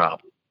lying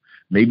problem,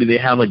 maybe they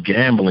have a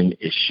gambling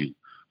issue,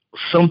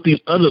 something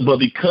other. But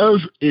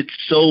because it's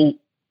so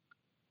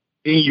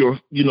in your,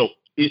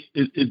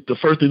 the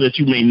first thing that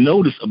you may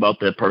notice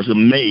about that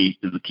person, may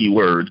is the key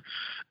word,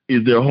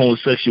 is their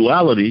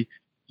homosexuality.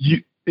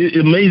 It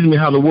amazes me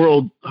how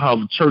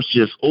the church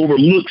just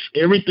overlooks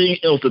everything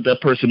else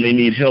that person may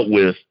need help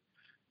with.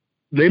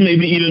 They may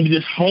be even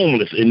just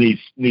homeless and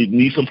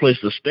need some place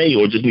to stay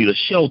or just need a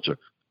shelter.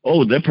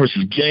 Oh, that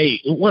person's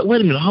gay.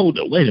 Wait a minute, hold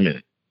up, wait a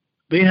minute.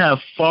 They have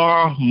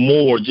far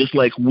more, just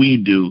like we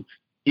do,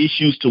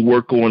 issues to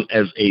work on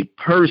as a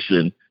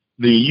person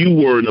than you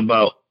worried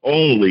about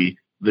only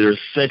their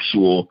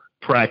sexual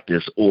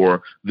practice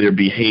or their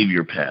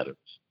behavior patterns.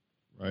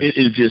 Right. It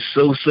is just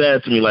so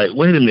sad to me. Like,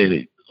 wait a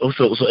minute. Oh,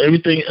 so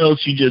everything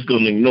else you just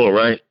gonna ignore,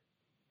 right?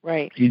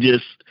 Right. He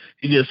just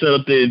sat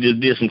up there and just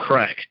did some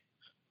crack,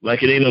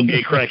 like it ain't no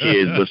gay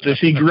crackheads. But since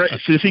he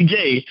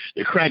gay,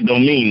 the crack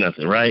don't mean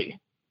nothing, right?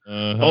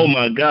 Uh-huh. Oh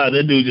my God,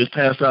 that dude just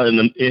passed out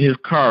in his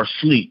car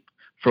asleep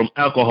from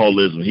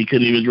alcoholism. He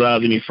couldn't even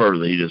drive any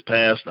further. He just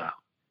passed out.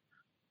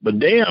 But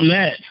damn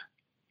that,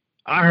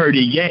 I heard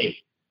he gay.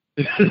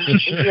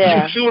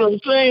 Yeah. See what I'm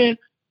saying?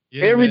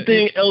 Yeah,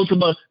 everything else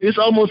about it's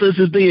almost as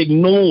if they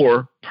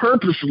ignore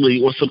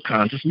purposely or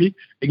subconsciously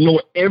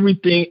ignore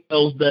everything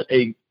else that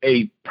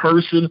a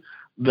person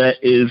that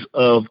is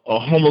of a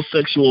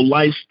homosexual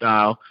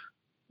lifestyle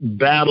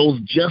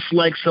battles, just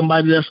like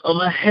somebody that's of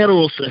a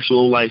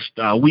heterosexual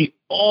lifestyle. We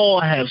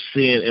all have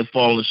sinned and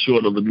fallen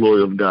short of the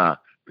glory of God.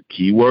 The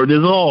key word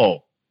is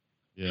all.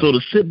 Yeah. So to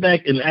sit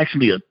back and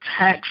actually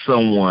attack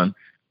someone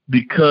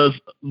because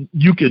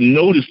you can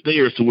notice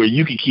theirs to where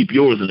you can keep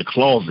yours in the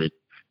closet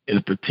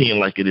and pretend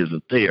like it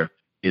isn't there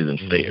isn't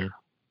fair.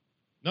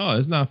 No,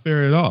 it's not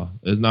fair at all.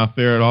 It's not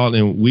fair at all.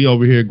 And we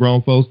over here,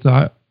 grown folks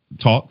talk,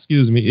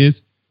 is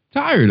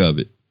tired of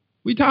it.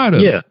 We tired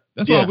of it.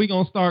 That's why we're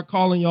gonna start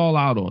calling y'all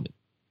out on it.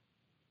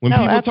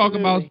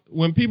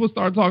 When people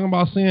start talking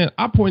about sin,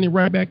 I point it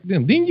right back to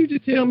them. Didn't you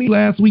just tell me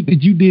last week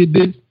that you did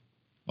this?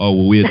 Oh,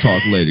 well, we'll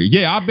talk later.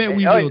 Yeah, I bet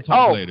we will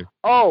talk later.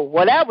 Oh,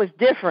 well, that was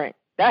different.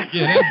 That's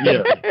different.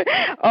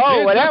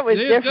 That was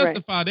different.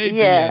 Justify their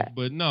BS,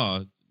 but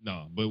no.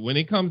 But when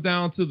it comes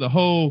down to the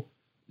whole,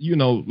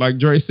 like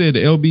Dre said, the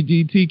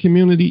LGBT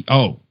community,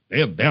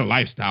 their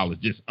lifestyle is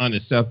just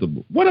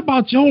unacceptable. What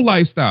about your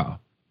lifestyle?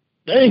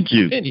 Thank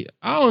you.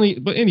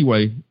 But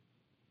anyway,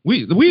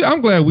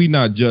 I'm glad we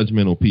not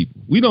judgmental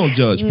people. We don't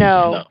judge people.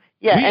 No.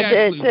 Yeah,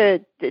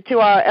 and to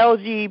our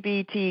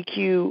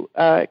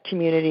LGBTQ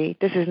community,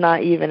 this is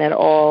not even at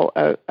all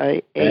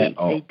a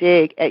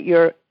dig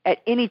at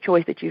any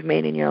choice that you've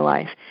made in your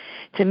life.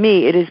 To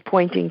me, it is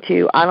pointing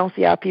to, I don't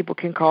see how people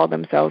can call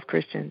themselves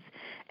Christians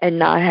and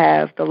not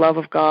have the love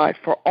of God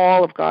for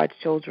all of God's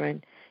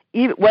children.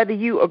 Even whether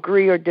you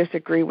agree or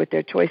disagree with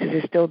their choices,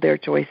 is still their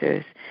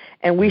choices.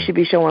 And we should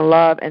be showing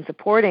love and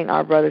supporting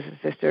our brothers and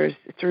sisters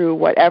through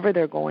whatever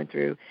they're going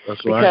through.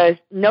 That's right. Because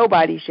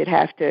nobody should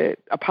have to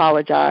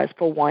apologize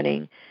for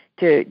wanting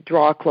to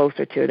draw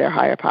closer to their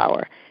higher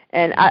power.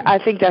 And I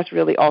think that's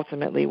really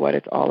ultimately what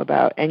it's all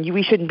about. And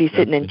we shouldn't be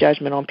sitting in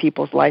judgment on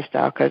people's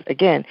lifestyle because,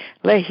 again,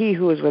 let he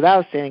who is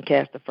without sin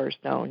cast the first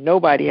stone.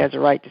 Nobody has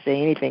a right to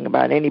say anything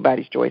about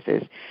anybody's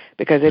choices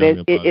because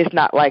it's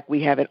not like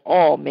we haven't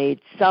all made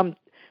some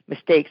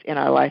mistakes in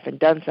our life and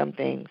done some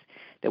things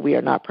that we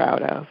are not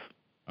proud of.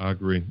 I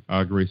agree.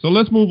 So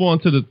let's move on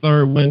to the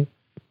third one.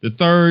 The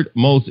third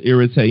most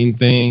irritating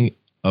thing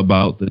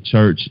about the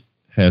church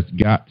has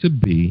got to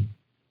be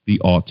the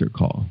altar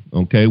call.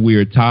 Okay, we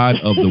are tired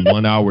of the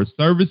 1 hour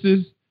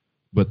services,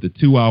 but the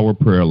 2 hour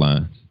prayer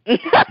lines.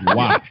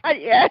 Why?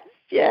 Yes.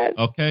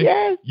 Okay.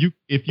 Yes.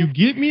 If you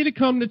get me to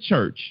come to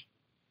church,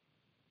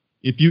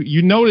 if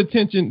you know the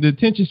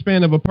attention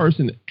span of a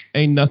person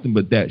ain't nothing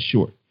but that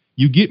short.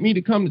 You get me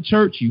to come to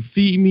church, you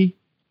feed me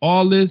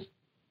all this,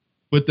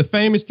 but the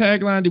famous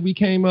tagline that we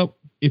came up,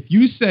 if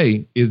you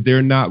say, "Is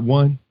there not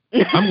one?"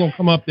 I'm gonna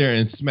come up there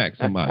and smack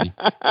somebody.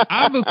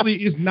 Obviously,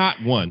 it's not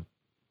one.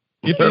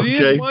 If it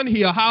is one,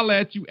 he'll holler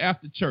at you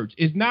after church.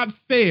 It's not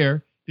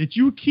fair that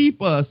you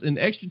keep us an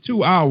extra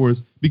 2 hours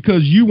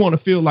because you want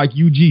to feel like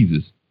you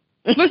Jesus.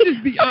 Let's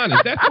just be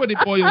honest. That's what it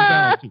boils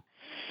down to.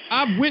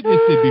 I've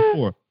witnessed it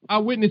before. I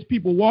witnessed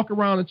people walk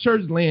around the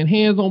church laying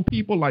hands on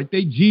people like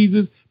they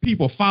Jesus.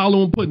 People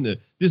follow them, putting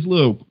this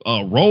little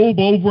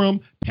robe over them,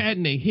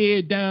 patting their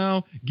head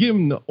down,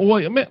 giving them the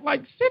oil. Man,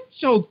 like, sit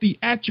your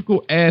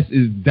theatrical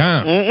asses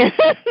down.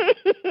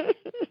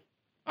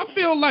 I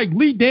feel like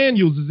Lee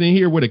Daniels is in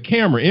here with a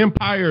camera,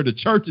 Empire of the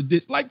Church of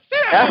this. Like,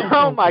 sit down.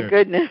 Oh, my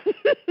goodness.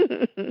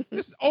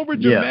 This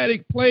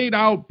over-dramatic,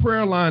 played-out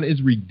prayer line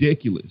is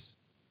ridiculous.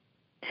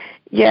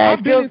 Yeah,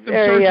 I've been in some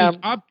churches,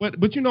 I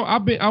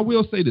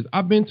will say this.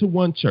 I've been to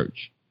one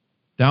church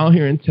down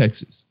here in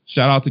Texas.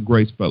 Shout out to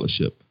Grace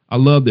Fellowship. I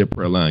love their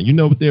prayer line. You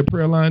know what their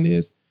prayer line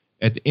is?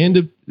 At the end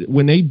of,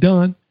 when they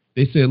done,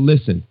 they said,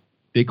 listen,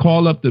 they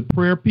call up the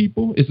prayer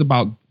people. It's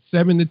about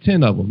 7 to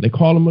 10 of them. They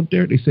call them up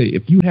there. They say,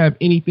 if you have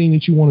anything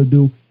that you want to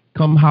do,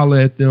 come holler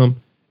at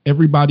them.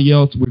 Everybody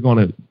else, we're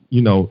going to,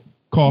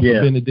 call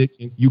for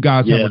benediction. You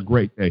guys have a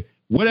great day.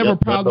 Whatever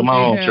problem they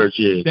have,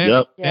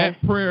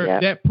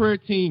 that prayer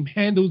team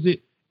handles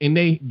it, and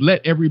they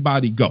let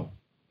everybody go.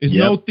 It's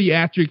no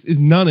theatrics. It's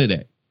none of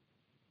that.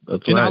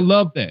 That's and right. I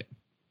love that.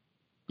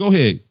 Go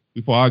ahead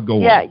before I go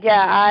on.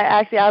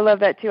 I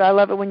love that too. I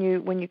love it when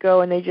you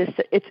go and they just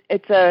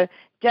it's a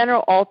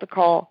general altar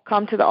call.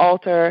 Come to the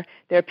altar.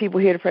 There are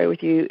people here to pray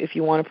with you. If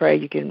you want to pray,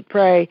 you can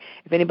pray.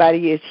 If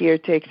anybody is here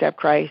to accept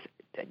Christ,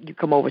 you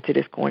come over to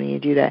this corner and you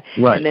do that.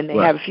 Right, and then they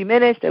have a few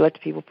minutes. They let the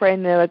people pray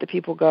and they let the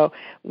people go.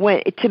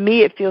 To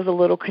me, it feels a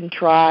little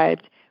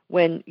contrived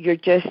when he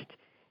just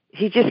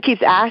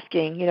keeps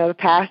asking. The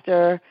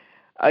pastor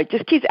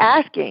just keeps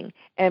asking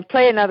and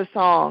play another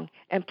song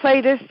and play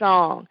this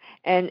song.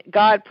 And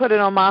God put it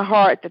on my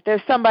heart that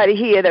there's somebody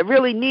here that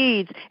really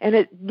needs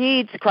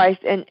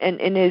Christ and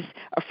is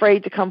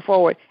afraid to come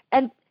forward.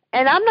 And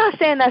I'm not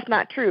saying that's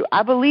not true.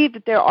 I believe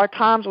that there are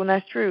times when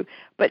that's true.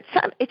 But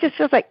it just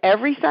feels like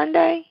every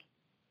Sunday,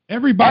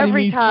 every time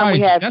needs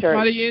we have that's church.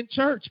 why they in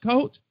church,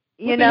 Coach.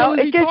 It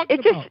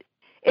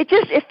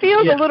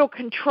feels a little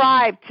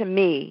contrived to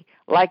me,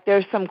 like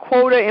there's some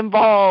quota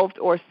involved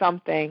or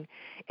something.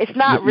 It's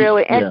not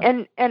really.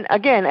 And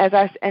again,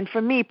 and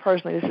for me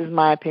personally, this is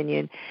my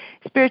opinion,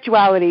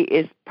 spirituality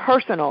is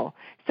personal.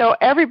 So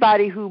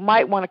everybody who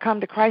might want to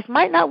come to Christ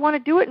might not want to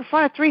do it in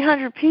front of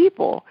 300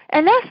 people,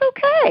 and that's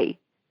okay.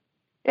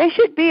 They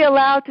should be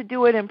allowed to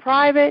do it in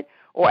private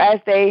or as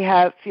they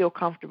feel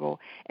comfortable.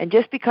 And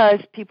just because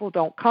people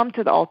don't come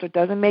to the altar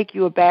doesn't make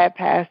you a bad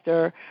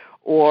pastor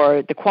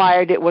or the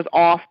choir was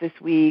off this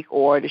week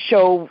or the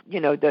show,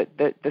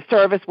 the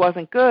service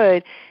wasn't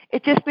good.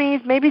 It just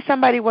means maybe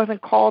somebody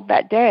wasn't called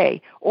that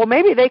day or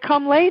maybe they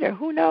come later.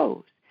 Who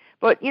knows?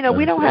 But,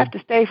 we don't have to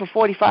stay for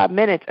 45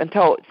 minutes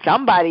until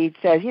somebody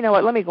says, you know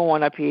what, let me go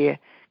on up here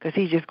because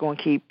he's just going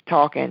to keep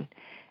talking.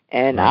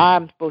 And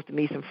I'm supposed to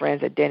meet some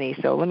friends at Denny's,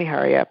 so let me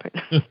hurry up.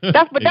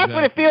 That's what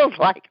it feels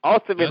like,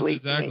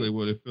 ultimately. That's exactly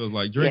what it feels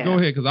like. Dre, go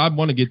ahead, because I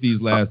want to get these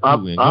last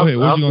two in. Go ahead.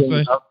 What you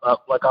going to say?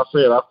 Like I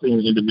said, I've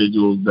seen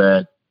individuals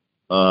that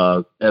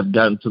have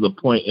gotten to the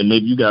point, and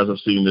maybe you guys have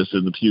seen this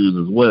in the pews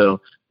as well,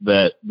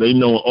 that they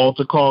know an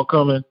altar call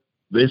coming,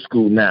 they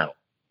school now.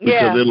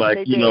 Because they're like,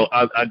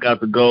 I got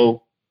to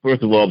go.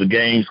 First of all, the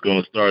game's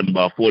going to start in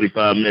about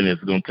 45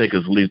 minutes. It's going to take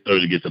us at least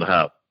 30 to get to the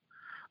house.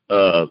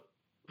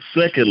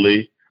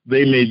 Secondly,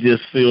 they may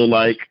just feel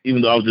like,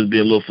 even though I was just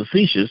being a little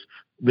facetious,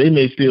 they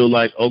may feel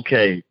like,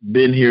 okay,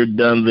 been here,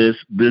 done this.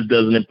 This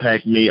doesn't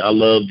impact me. I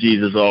love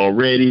Jesus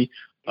already.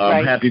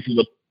 I'm happy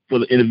for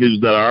the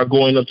individuals that are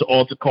going up to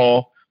altar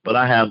call, but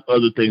I have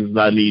other things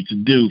that I need to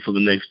do for the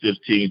next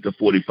 15 to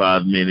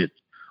 45 minutes.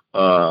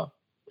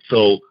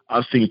 So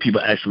I've seen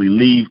people actually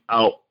leave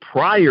out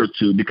prior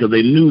to, because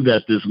they knew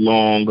that this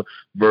long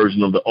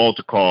version of the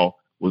altar call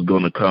was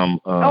going to come.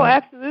 Oh,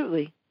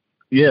 absolutely.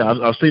 Yeah,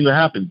 I've seen it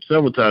happen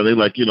several times. They're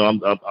like,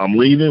 I'm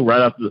leaving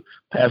right after the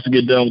pastor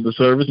get done with the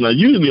service. Now,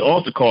 usually the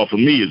altar call for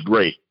me is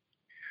great,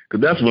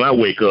 because that's when I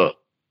wake up.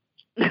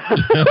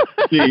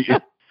 See,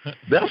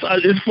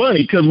 it's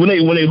funny, because when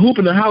they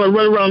hooping and holler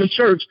right around the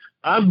church,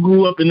 I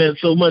grew up in that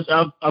so much,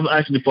 I've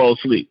actually fall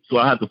asleep. So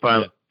I have to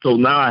find it. So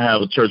now I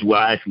have a church where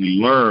I actually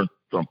learn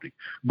something.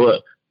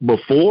 But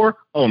before,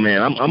 oh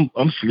man, I'm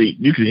asleep.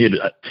 You can hear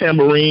the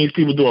tambourines,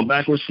 people doing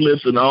backward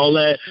flips and all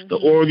that, the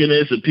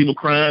organist and people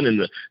crying,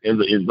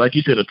 and like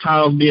you said, the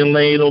tiles being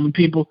laid over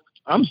people.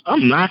 I'm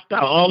knocked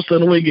out. All of a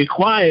sudden, when it get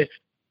quiet,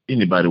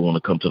 anybody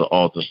want to come to the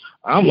altar?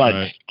 I'm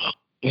like,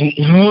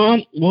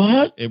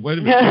 what? Hey, wait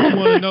a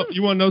minute.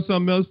 You want to know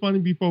something else funny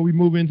before we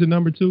move into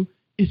number 2?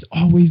 It's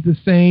always the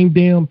same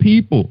damn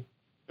people.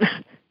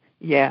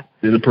 Yeah.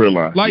 In the prayer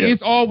line. Like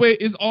it's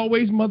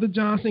always Mother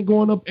Johnson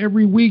going up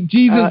every week.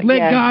 Jesus,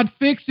 let God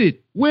fix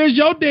it. Where's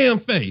your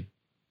damn faith?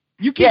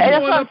 You keep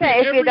that's what I'm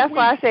saying. That's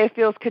why I say it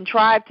feels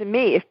contrived to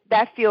me.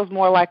 That feels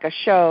more like a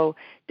show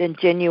than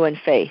genuine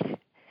faith.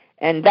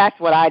 And that's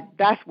what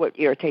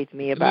irritates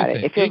me about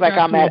it. It feels like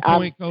I'm at a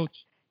point,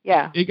 Coach.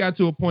 Yeah. It got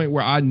to a point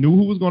where I knew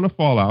who was going to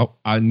fall out.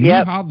 I knew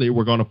how they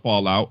were going to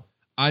fall out.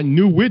 I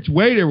knew which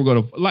way they were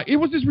going to. Like, it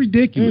was just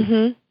ridiculous.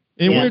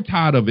 And we're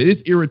tired of it.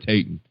 It's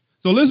irritating.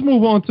 So let's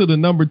move on to the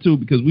number 2,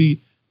 because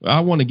I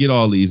want to get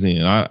all these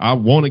in. I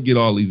want to get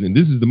all these in.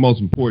 This is the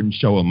most important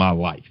show of my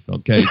life,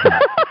 okay?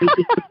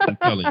 I'm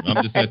telling you,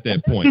 I'm just at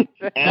that point.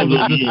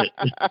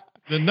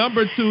 The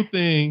number 2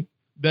 thing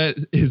that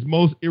is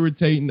most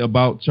irritating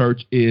about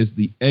church is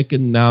the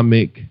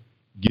economic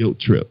guilt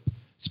trip.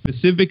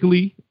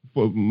 Specifically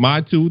for my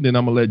 2, then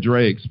I'm going to let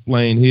Dre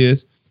explain his,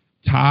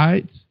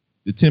 tithes,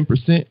 the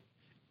 10%,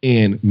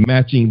 and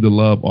matching the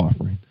love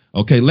offering.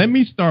 Okay, let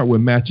me start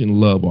with matching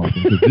love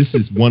offering, because this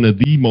is one of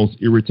the most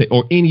irritating,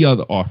 or any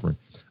other offering.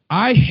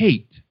 I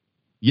hate,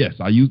 yes,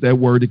 I use that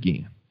word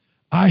again.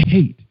 I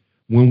hate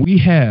when we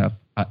have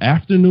an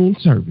afternoon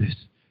service.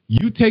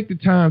 You take the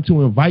time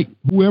to invite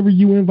whoever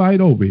you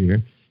invite over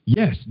here.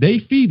 Yes, they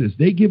feed us.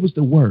 They give us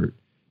the word.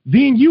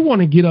 Then you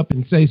want to get up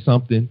and say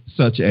something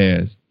such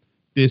as,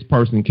 this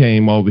person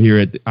came over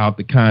here out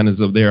the kindness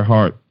of their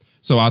heart,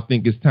 so I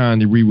think it's time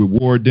to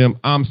reward them.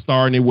 I'm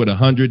starting it with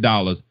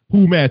 $100.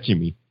 Who matching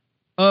me?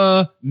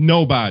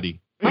 Nobody.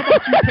 How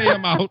about you pay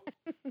them out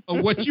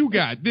of what you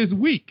got this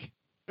week?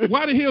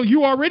 Why the hell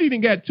you already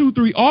done got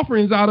 2-3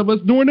 offerings out of us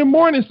during the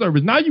morning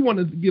service? Now you want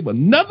to give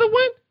another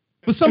one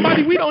for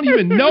somebody we don't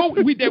even know,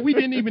 that we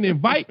didn't even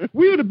invite?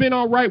 We would have been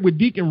all right with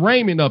Deacon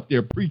Raymond up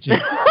there preaching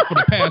for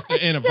the pastor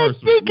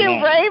anniversary.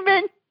 Deacon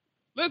Raymond.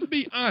 Let's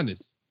be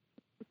honest.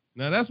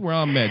 Now that's where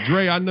I'm at.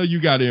 Dre, I know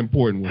you got an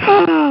important one.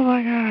 Oh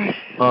my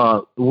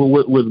gosh.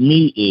 With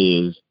me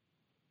is,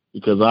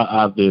 because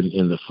I've been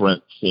in the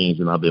front scenes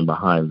and I've been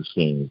behind the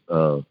scenes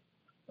of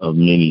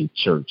many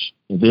church.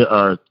 There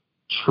are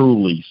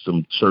truly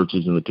some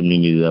churches in the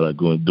community that are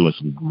doing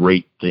some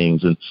great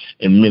things,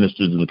 and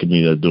ministers in the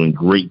community that are doing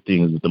great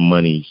things with the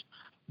monies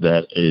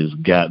that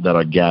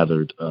are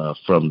gathered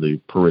from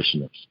the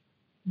parishioners.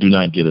 Do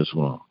not get us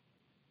wrong.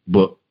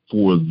 But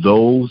for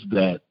those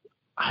that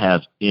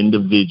have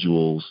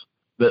individuals,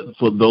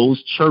 for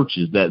those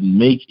churches that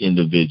make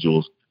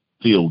individuals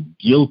feel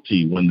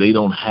guilty when they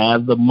don't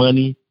have the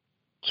money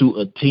to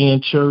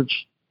attend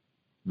church,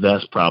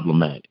 that's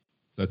problematic.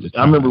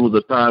 I remember it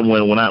was a time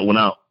when I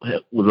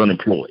was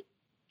unemployed,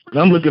 and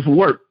I'm looking for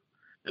work,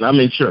 and I'm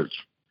in church.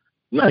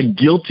 Not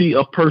guilty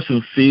a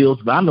person feels,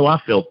 but I know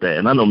I felt that,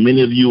 and I know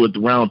many of you at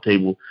the round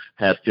table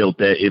have felt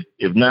that.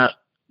 If not,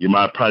 you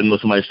might probably know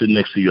somebody sitting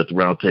next to you at the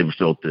round table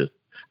felt this.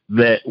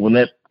 That when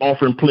that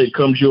offering plate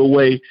comes your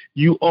way,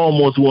 you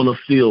almost want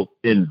to feel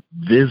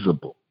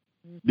invisible,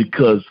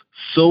 because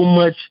so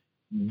much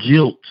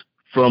guilt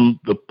from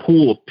the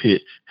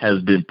pulpit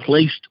has been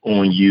placed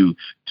on you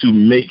to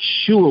make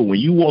sure when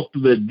you walk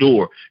through that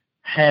door,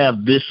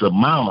 have this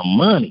amount of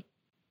money,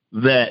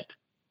 that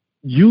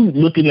you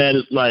looking at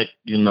it like,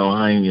 here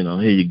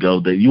you go.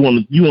 That you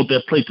want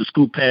that plate to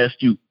scoot past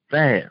you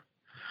fast.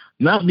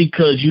 Not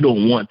because you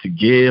don't want to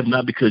give,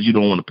 not because you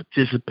don't want to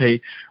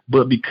participate,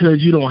 but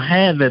because you don't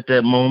have at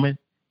that moment,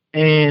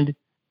 and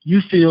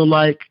you feel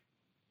like,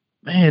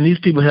 man, these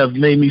people have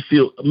made me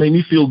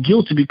feel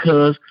guilty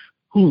because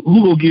who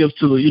gonna give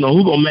to,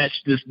 who gonna match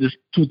this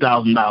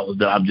 $2,000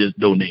 that I've just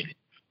donated?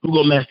 Who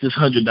gonna match this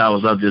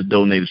 $100 I've just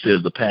donated?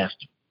 Says the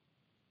pastor.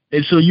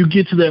 And so you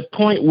get to that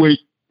point where,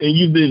 and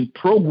you've been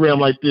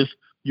programmed like this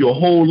your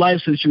whole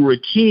life since you were a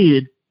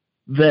kid,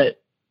 that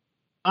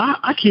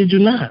I kid you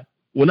not.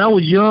 When I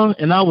was young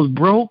and I was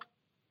broke,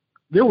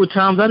 there were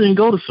times I didn't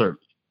go to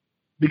service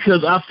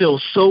because I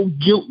felt so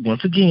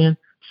guilty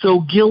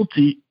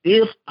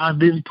if I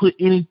didn't put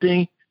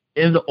anything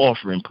in the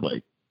offering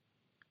plate.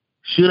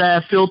 Should I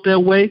have felt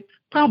that way?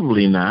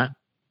 Probably not.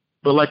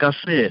 But like I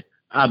said,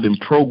 I've been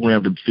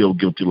programmed to feel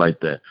guilty like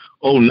that.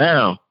 Oh,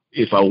 now,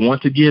 if I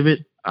want to give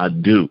it, I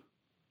do.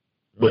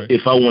 But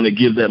if I want to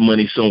give that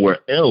money somewhere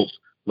else,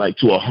 like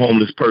to a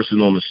homeless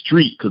person on the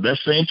street, because that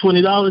same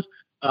 $20,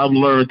 I've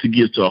learned to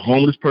give to a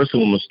homeless person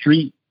on the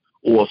street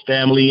or a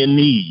family in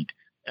need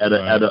at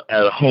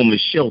a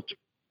homeless shelter,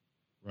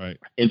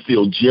 and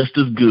feel just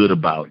as good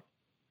about it,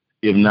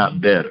 if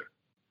not better.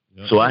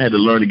 Yep. So I had to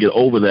learn to get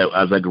over that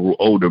as I grew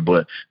older.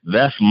 But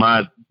that's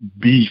my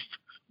beef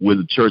with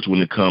the church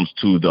when it comes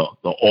to the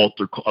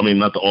altar. I mean,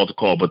 not the altar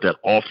call, but that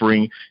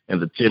offering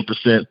and the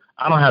 10%.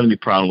 I don't have any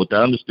problem with that.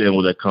 I understand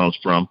where that comes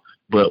from.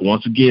 But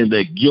once again,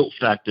 that guilt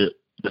factor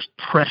just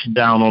pressed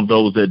down on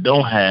those that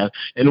don't have.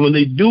 And when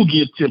they do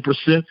give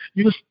 10%,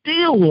 you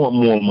still want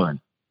more money.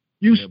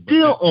 You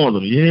still on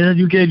them. Yeah,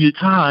 you gave your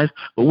tithes,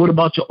 but what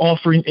about your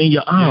offering and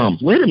your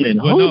alms? Wait a minute.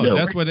 Hold on.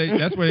 That's where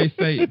they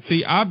say.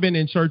 See, I've been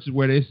in churches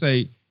where they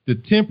say the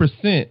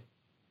 10%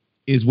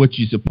 is what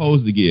you're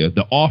supposed to give.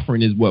 The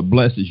offering is what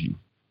blesses you.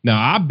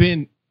 Now, I've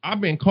been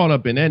caught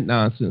up in that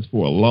nonsense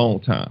for a long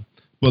time.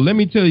 But let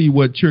me tell you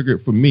what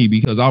triggered for me,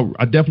 because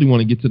I definitely want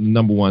to get to the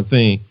number one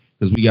thing,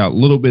 because we got a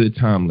little bit of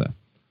time left.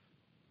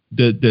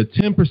 The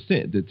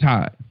 10%, the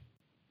tithe.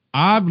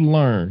 I've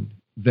learned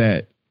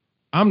that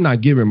I'm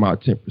not giving my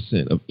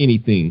 10% of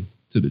anything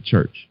to the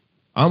church.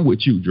 I'm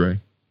with you,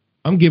 Dre.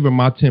 I'm giving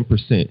my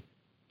 10%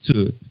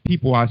 to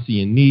people I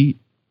see in need,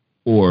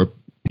 or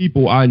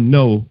people I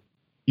know,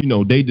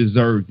 they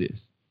deserve this.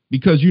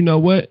 Because you know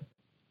what?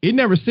 It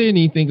never said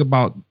anything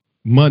about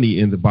money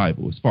in the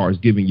Bible as far as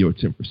giving your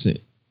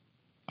 10%.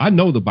 I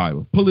know the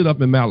Bible. Pull it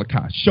up in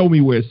Malachi. Show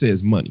me where it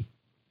says money.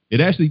 It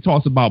actually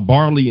talks about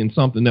barley and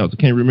something else. I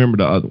can't remember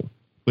the other one.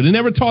 But it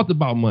never talks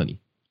about money.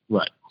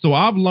 Right. So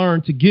I've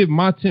learned to give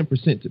my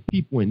 10% to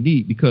people in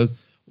need, because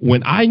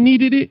when I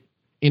needed it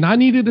and I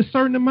needed a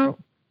certain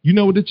amount, you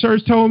know what the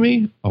church told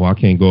me? Oh, I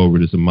can't go over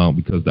this amount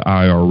because the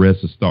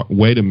IRS will start.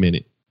 Wait a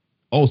minute.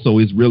 Oh, so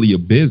it's really a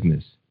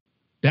business.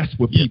 That's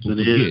what people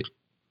forget.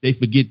 They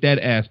forget that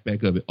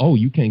aspect of it. Oh,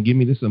 you can't give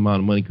me this amount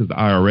of money because the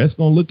IRS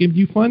going to look at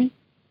you funny?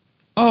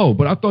 Oh,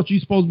 but I thought you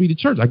supposed to be the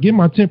church. I give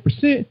my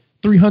 10%,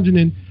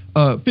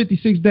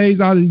 356 days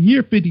out of the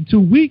year, 52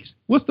 weeks.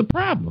 What's the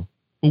problem?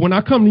 But when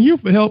I come to you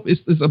for help,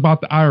 it's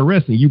about the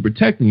IRS and you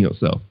protecting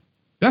yourself.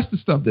 That's the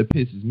stuff that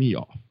pisses me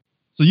off.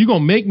 So you're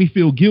going to make me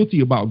feel guilty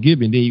about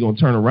giving, then you're going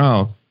to turn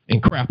around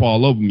and crap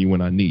all over me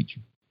when I need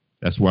you.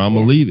 That's where I'm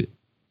going to leave it.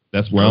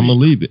 That's where I'm going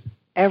to leave it.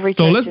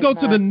 So let's go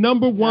to the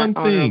number one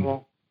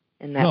thing.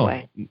 In that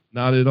way.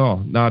 Not at all.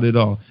 Not at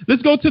all.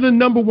 Let's go to the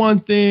number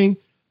one thing.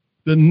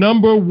 The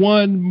number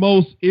one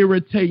most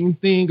irritating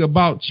thing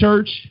about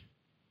church.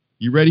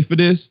 You ready for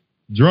this?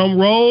 Drum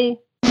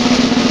roll.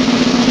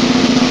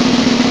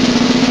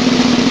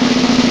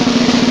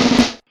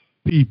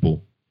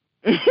 People.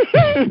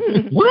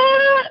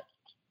 What?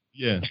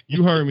 Yeah,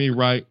 you heard me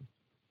right.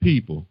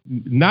 People.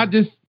 Not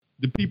just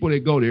the people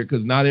that go there,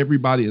 because not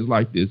everybody is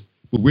like this.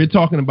 But we're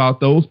talking about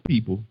those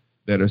people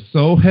that are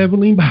so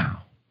heavily bound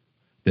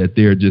that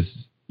they're just,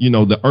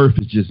 the earth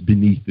is just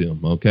beneath them,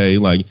 okay?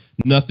 Like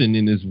nothing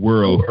in this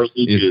world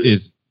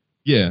is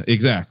yeah,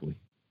 exactly.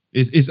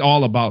 It's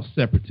all about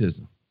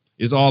separatism.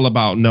 It's all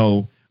about,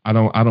 no, I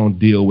don't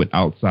deal with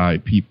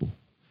outside people.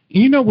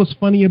 And you know what's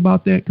funny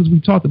about that? Because we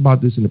talked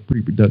about this in the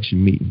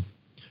pre-production meeting.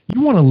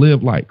 You want to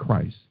live like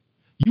Christ.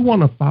 You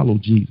want to follow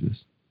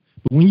Jesus.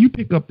 But when you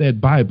pick up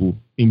that Bible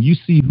and you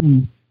see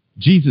who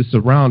Jesus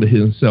surrounded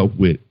himself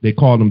with, they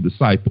called them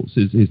disciples,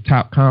 his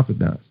top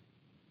confidants.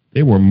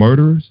 They were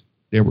murderers.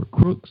 They were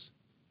crooks.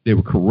 They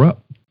were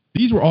corrupt.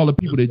 These were all the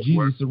people that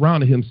Jesus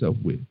surrounded himself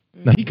with.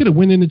 Now, he could have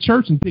went in the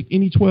church and picked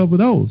any 12 of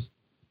those,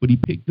 but he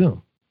picked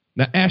them.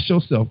 Now, ask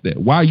yourself that.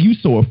 Why are you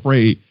so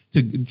afraid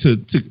to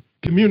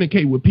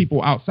communicate with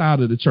people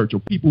outside of the church, or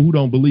people who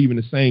don't believe in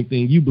the same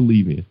thing you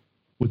believe in?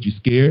 What, you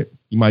scared?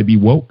 You might be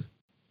woke.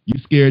 You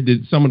scared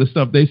that some of the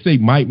stuff they say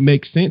might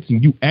make sense,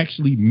 and you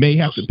actually may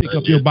have to pick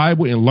up your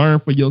Bible and learn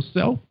for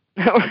yourself?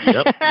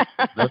 Yep,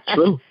 that's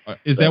true.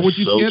 Is that what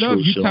you're scared of?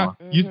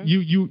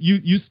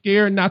 You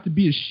scared not to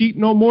be a sheep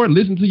no more?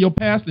 Listen to your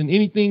pastor, and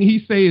anything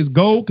he say is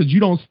gold because you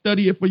don't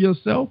study it for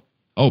yourself?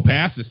 Oh,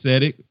 pastor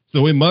said it,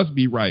 so it must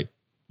be right.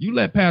 You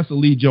let pastor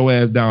lead your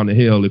ass down to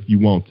hell if you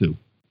want to.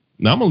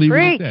 Now, I'm going to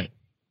leave it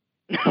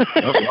at That's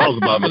what I was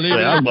about to say.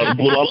 I'm about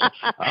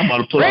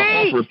to put an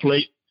offer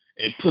plate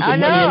and put the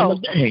money in my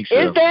bank.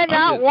 Is there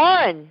not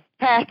one,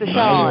 Pastor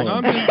Sean?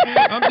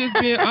 I'm just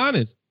being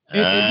honest.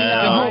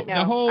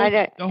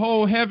 The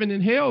whole heaven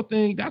and hell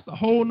thing, that's a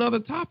whole nother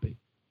topic.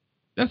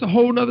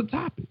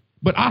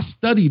 But I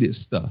study this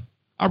stuff.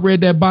 I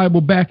read that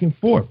Bible back and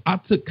forth. I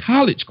took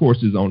college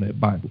courses on that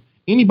Bible.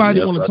 Anybody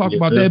want to talk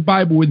about that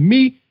Bible with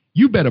me,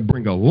 you better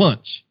bring a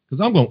lunch,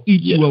 because I'm going to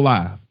eat you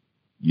alive.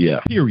 Yeah.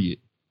 Period.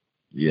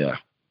 Yeah.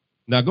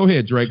 Now go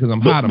ahead, Drake, because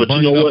I'm hot. I'm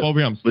burning up over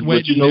here. I'm sweating.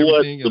 But you know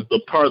what?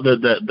 The part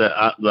that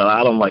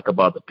I don't like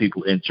about the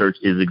people in church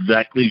is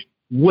exactly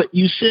what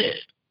you said.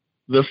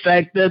 The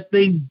fact that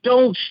they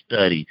don't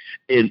study,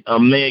 and a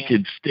man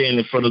could stand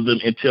in front of them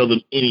and tell them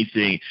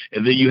anything.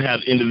 And then you have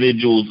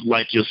individuals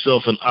like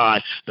yourself and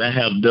I that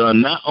have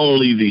done not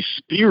only the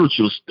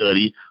spiritual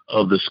study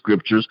of the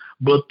scriptures,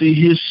 but the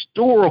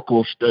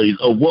historical studies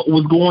of what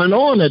was going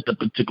on at the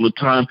particular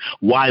time,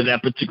 why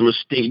that particular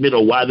statement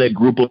or why that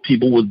group of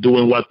people was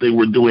doing what they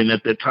were doing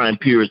at that time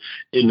period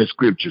in the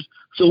scriptures.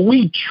 So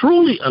we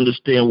truly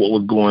understand what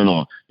was going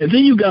on. And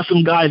then you got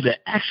some guys that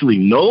actually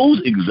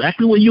knows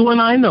exactly what you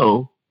and I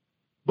know,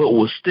 but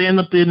will stand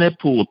up in that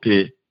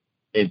pulpit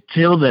and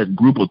tell that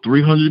group of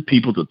 300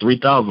 people to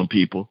 3,000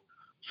 people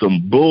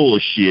some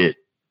bullshit.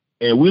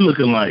 And we're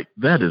looking like,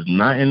 that is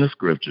not in the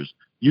scriptures.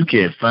 You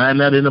can't find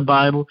that in the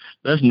Bible.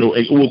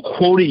 We'll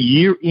quote it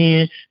year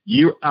in,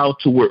 year out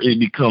to where it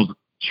becomes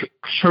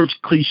church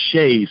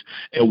cliches.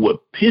 And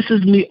what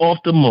pisses me off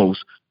the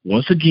most,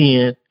 once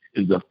again,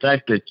 is the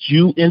fact that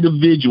you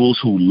individuals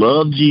who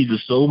love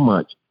Jesus so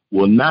much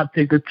will not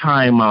take the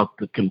time out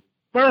to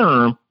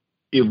confirm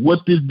if what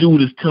this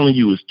dude is telling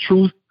you is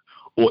truth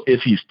or if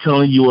he's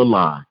telling you a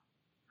lie.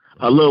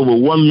 I love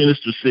what one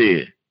minister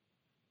said.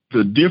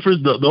 The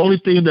difference, the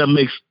only thing that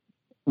makes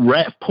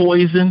rat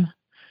poison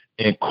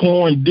and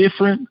corn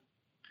different,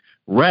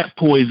 rat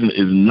poison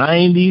is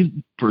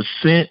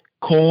 90%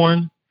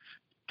 corn,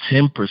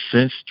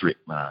 10%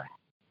 strychnine.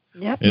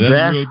 Yep.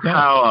 That's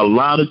how a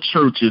lot of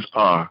churches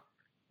are.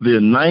 They're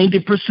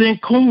 90%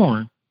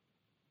 corn,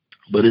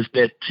 but it's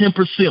that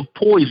 10%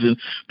 poison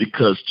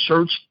because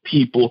church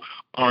people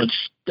aren't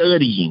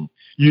studying.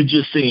 You're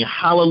just saying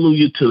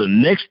hallelujah to the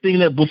next thing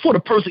that before the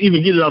person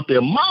even gets it out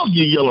their mouth,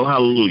 you're yelling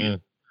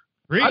hallelujah.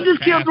 Yeah. I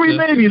just killed 3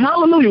 babies.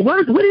 Hallelujah.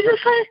 What did he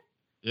just say?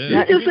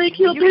 Yeah. You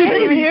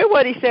can't even hear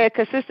what he said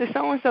because Sister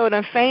So-and-so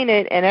done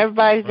fainted and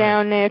everybody's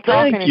down there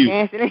talking and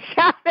dancing and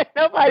shouting.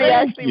 Nobody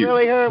actually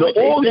really heard what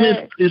they said. The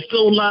organ is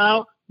so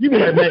loud. You be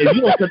like, man, if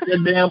you don't cut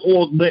that damn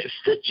organ,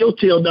 sit your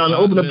tail down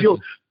and open up your...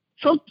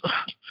 So,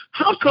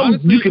 how come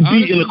you can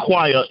be in the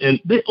choir and...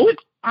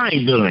 I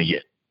ain't done it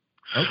yet.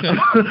 Okay.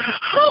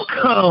 How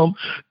come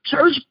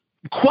church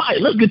choir...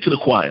 Let's get to the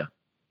choir.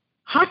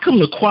 How come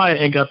the choir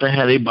ain't got to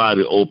have their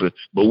body open,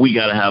 but we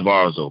got to have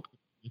ours open?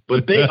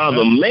 But they are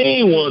the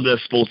main ones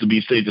that's supposed to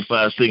be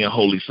sanctified singing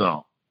holy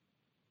song.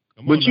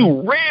 But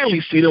you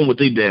rarely see them with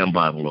their damn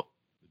Bible up.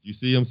 You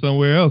see them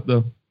somewhere else,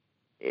 though.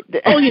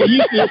 Oh, yeah,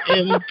 you see it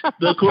in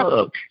the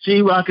club.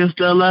 She rockin'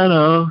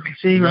 stiletto.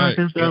 She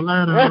rockin'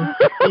 stiletto.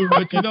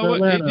 But you know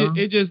what?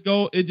 It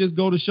just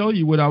go to show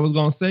you what I was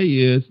going to say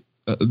is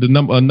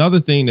another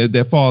thing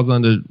that falls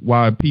under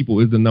why people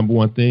is the number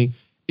one thing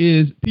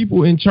is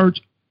people in church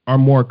are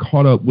more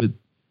caught up with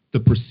the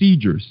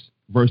procedures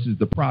versus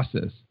the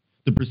process.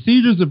 The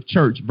procedures of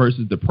church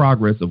versus the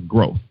progress of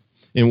growth.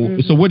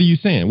 And so what are you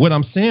saying? What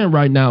I'm saying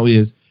right now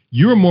is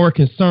you're more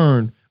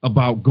concerned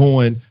about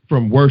going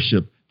from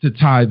worship to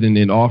tithing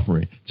and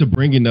offering, to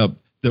bringing up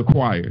the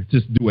choir, to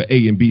do an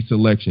A and B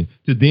selection,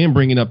 to then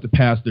bringing up the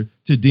pastor,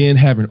 to then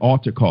having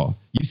altar call.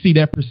 You see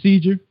that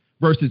procedure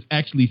versus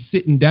actually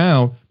sitting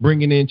down,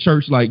 bringing in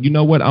church like, you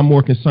know what, I'm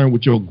more concerned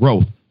with your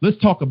growth. Let's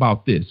talk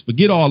about this.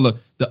 Forget all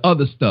the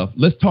other stuff.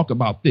 Let's talk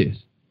about this.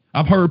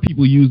 I've heard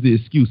people use the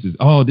excuses.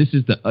 Oh, this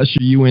is to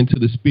usher you into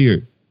the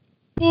spirit.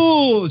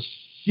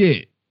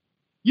 Bullshit.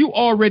 You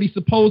already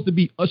supposed to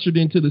be ushered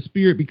into the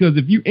spirit because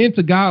if you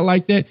into God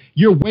like that,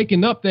 you're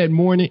waking up that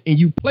morning and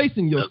you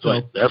placing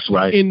yourself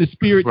in the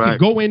spirit to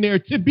go in there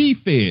to be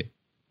fed.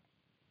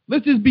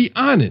 Let's just be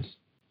honest.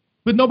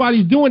 But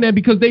nobody's doing that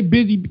because they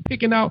busy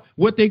picking out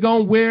what they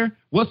going to wear,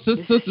 what such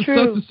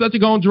are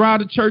going to drive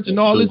to church and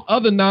all this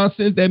other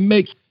nonsense that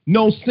makes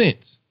no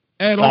sense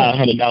at all.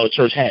 $500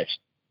 church hats.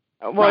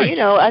 Well, you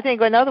know, I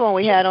think another one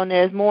we had on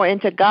there is more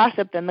into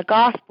gossip than the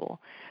gospel.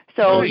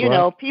 So, you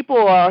know, people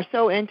are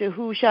so into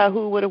who shot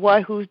who with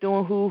what, who's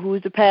doing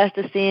who's the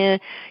pastor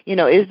sin, you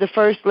know, is the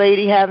first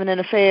lady having an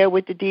affair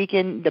with the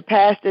deacon, the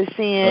pastor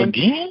sin,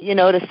 you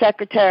know, the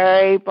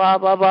secretary, blah,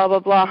 blah, blah, blah,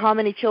 blah. How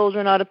many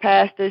children are the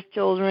pastor's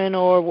children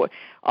or what,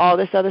 all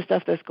this other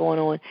stuff that's going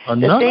on.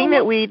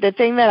 The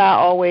thing that I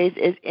always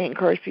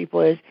encourage people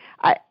is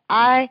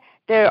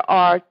there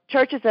are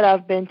churches that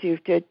I've been to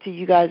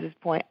you guys'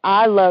 point.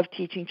 I love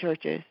teaching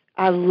churches.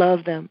 I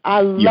love them.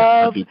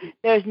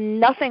 There's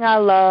nothing I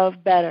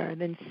love better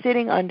than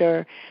sitting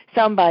under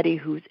somebody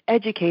who's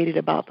educated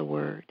about the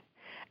word.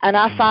 And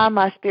I find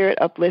my spirit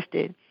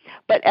uplifted.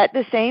 But at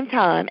the same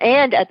time,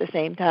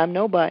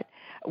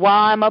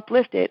 while I'm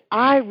uplifted,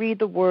 I read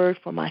the word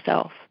for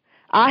myself.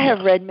 I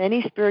have read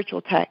many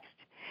spiritual texts.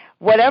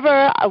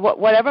 Whatever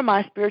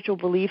my spiritual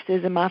beliefs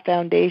is in my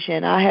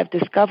foundation, I have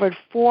discovered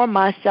for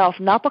myself,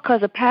 not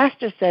because a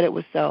pastor said it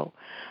was so.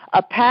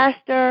 A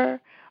pastor,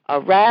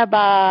 a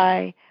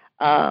rabbi,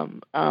 a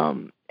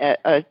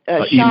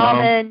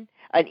shaman,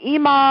 an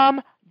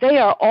imam, they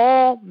are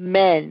all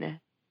men.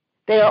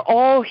 They are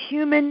all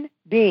human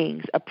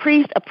beings. A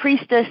priest, a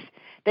priestess,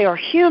 they are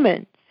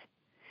humans.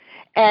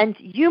 And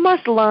you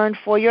must learn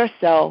for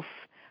yourself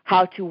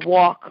how to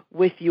walk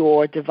with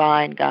your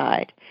divine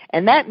guide.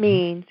 And that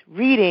means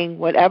reading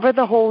whatever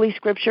the Holy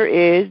Scripture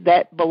is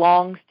that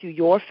belongs to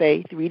your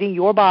faith, reading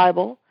your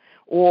Bible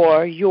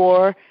or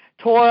your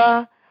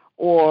Torah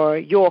or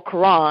your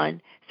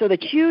Quran, so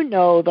that you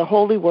know the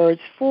holy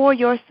words for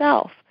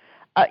yourself.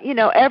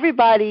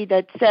 Everybody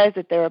that says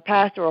that they're a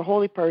pastor or a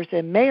holy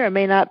person may or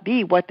may not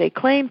be what they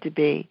claim to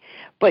be,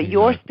 but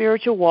your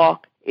spiritual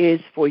walk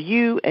is for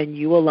you and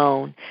you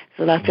alone.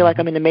 So I feel like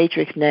I'm in the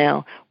Matrix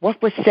now.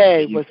 What was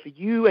said was for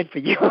you and for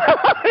you.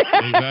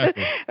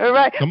 Exactly. All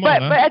right.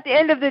 But at the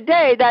end of the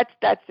day,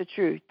 that's the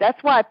truth.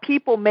 That's why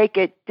people make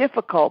it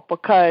difficult,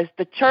 because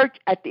the church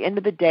at the end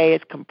of the day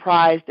is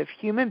comprised of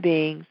human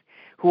beings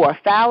who are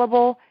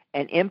fallible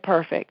and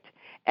imperfect.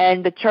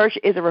 And the church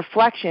is a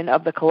reflection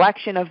of the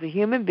collection of the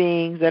human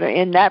beings that are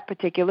in that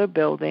particular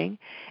building,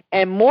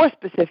 and more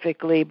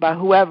specifically by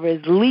whoever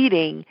is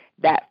leading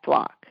that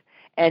flock.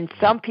 And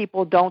some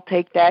people don't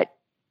take that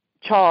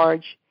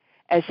charge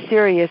as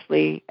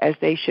seriously as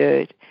they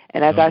should.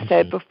 And as I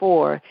said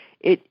before,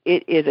 it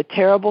is a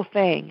terrible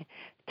thing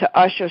to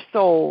usher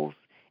souls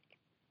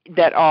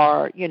that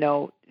are,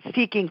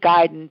 seeking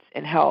guidance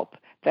and help,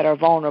 that are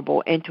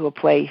vulnerable, into a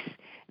place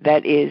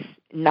that is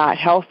not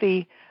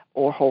healthy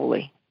or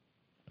holy.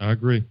 I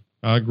agree.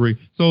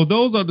 So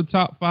those are the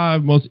top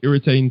 5 most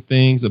irritating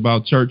things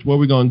about church. What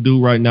we're going to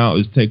do right now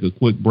is take a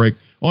quick break.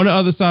 On the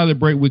other side of the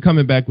break, we're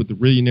coming back with the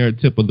Millionaire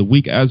Tip of the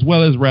Week, as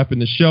well as wrapping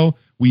the show.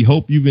 We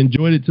hope you've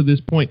enjoyed it to this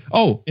point.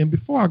 Oh, and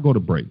before I go to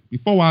break,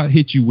 before I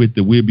hit you with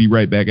the we'll be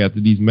right back after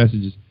these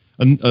messages,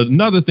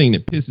 another thing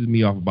that pisses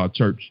me off about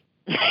church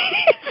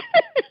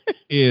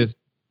is,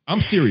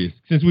 I'm serious,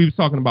 since we were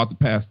talking about the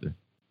pastor,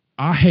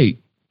 I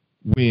hate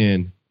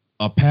when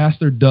a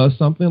pastor does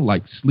something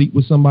like sleep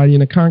with somebody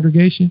in a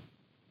congregation,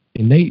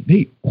 and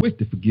they quick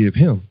to forgive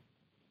him.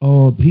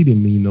 Oh, he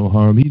didn't mean no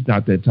harm. He's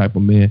not that type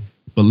of man.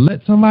 But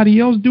let somebody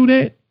else do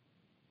that,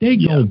 they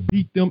gonna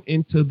beat them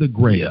into the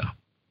grave. Yeah.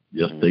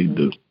 Yes, they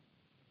do.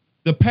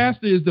 The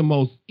pastor is the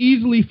most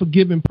easily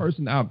forgiven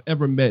person I've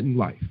ever met in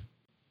life.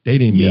 They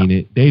didn't mean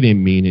it. They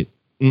didn't mean it.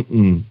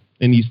 And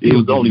he's still. It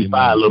was only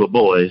 5 little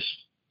boys.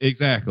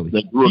 Exactly.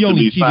 He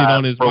only cheated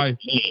on his wife.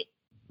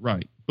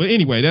 Right. But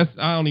anyway,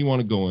 I don't even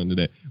want to go into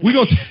that. We're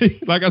gonna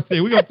like I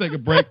said, we're gonna take a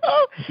break.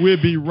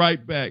 We'll be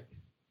right back.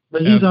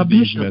 But he's our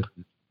bishop.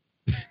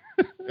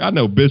 I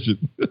know, Bishop.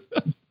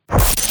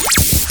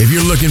 If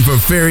you're looking for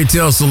fairy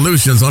tale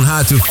solutions on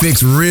how to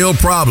fix real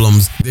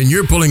problems, then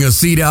you're pulling a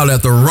seat out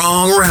at the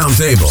wrong round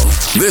table.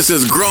 This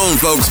is Grown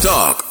Folks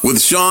Talk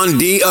with Sean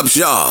D.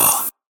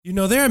 Upshaw.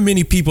 There are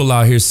many people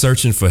out here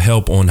searching for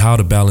help on how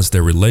to balance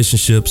their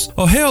relationships,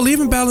 or hell,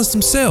 even balance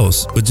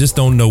themselves, but just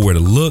don't know where to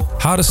look,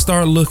 how to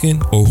start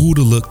looking, or who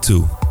to look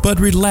to. But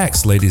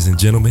relax, ladies and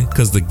gentlemen,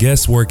 because the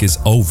guesswork is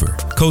over.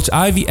 Coach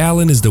Ivy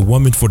Allen is the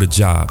woman for the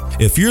job.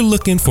 If you're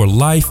looking for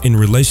life and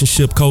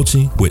relationship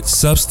coaching with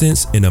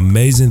substance and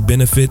amazing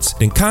benefits,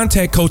 then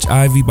contact Coach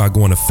Ivy by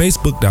going to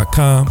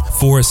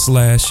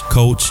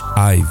facebook.com/Coach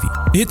Ivy.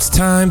 It's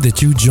time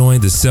that you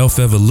join the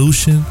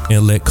self-evolution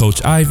and let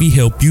Coach Ivy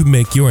help you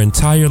make your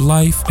entire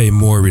life a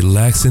more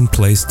relaxing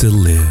place to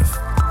live.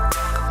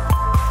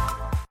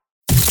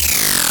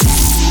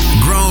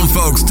 Grown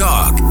Folks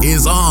Talk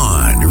is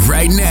on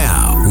right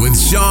now with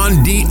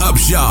Sean D.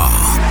 Upshaw.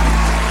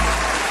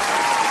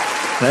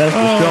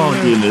 Pastor Sean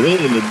getting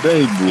it in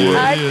today, boy.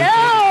 I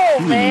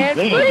know, man.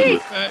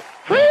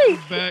 Preach.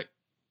 Back.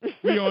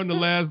 We're on the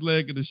last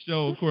leg of the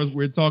show. Of course,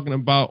 we're talking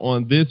about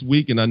on this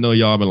week, and I know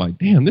y'all been like,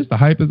 damn, this the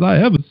hypest I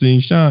ever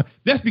seen, Sean.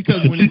 That's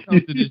because when it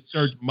comes to this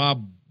church, my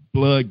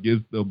blood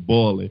gets to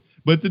boiling.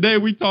 But today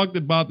we talked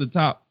about the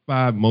top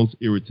 5 most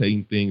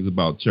irritating things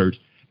about church.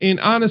 And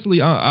honestly,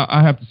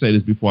 I have to say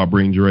this before I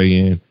bring Dre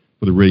in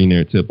for the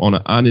Millionaire Tip. On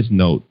an honest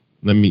note,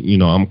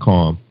 I'm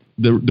calm.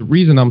 The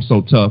reason I'm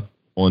so tough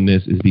on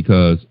this is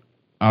because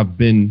I've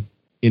been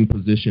in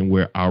position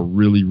where I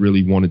really,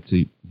 really wanted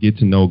to get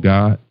to know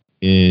God,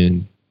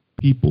 and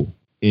people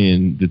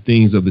and the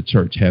things of the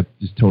church have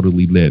just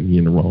totally led me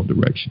in the wrong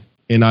direction.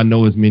 And I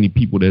know as many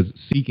people that's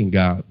seeking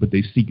God, but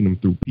they're seeking them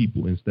through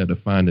people instead of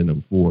finding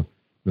them for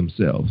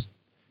themselves.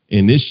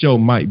 And this show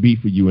might be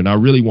for you, and I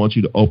really want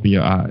you to open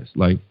your eyes.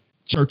 Like,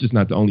 church is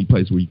not the only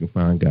place where you can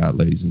find God,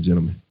 ladies and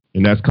gentlemen.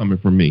 And that's coming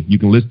from me. You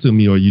can listen to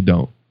me or you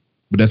don't,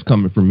 but that's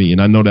coming from me.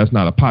 And I know that's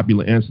not a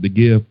popular answer to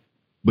give,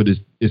 but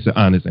it's an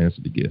honest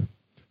answer to give.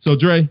 So,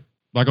 Dre,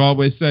 like I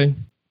always say,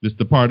 this is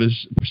the part of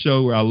the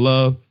show where I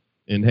love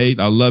and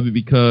hate. I love it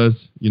because,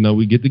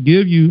 we get to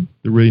give you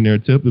the Millionaire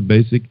Tip, the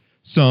basic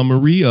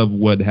summary of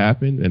what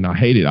happened, and I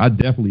hate it. I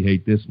definitely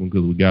hate this one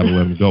because we got to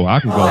let him go. I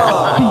can go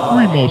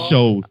 2-3 more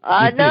shows.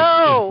 I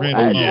know.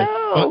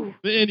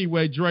 But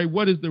anyway, Dre,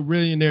 what is the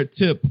Millionaire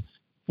tip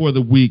for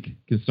the week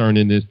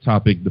concerning this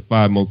topic, the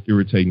 5 most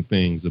irritating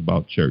things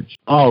about church?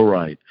 All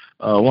right.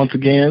 Once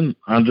again,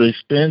 Andre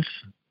Spence,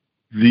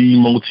 the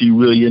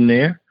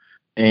multi-millionaire.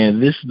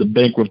 And this is the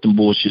bankrupt and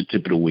bullshit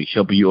tip of the week,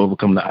 helping you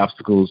overcome the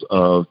obstacles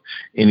of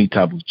any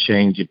type of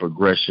change and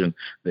progression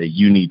that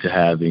you need to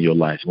have in your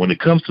life. When it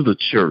comes to the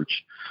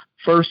church,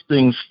 first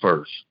things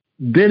first,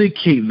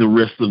 dedicate the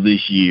rest of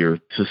this year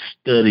to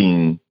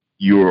studying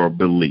your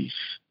beliefs.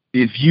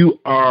 If you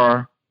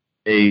are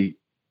of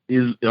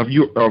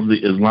the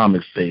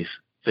Islamic faith,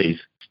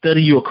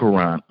 study your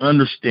Quran,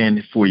 understand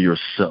it for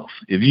yourself.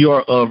 If you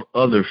are of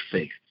other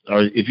faiths,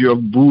 or if you're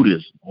of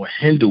Buddhism or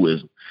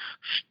Hinduism,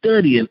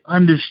 study and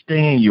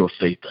understand your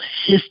faith, the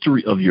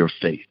history of your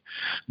faith.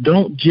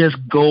 Don't just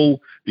go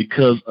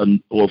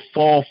or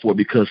fall for it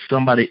because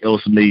somebody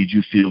else made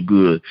you feel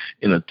good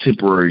in a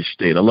temporary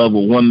state. I love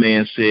what one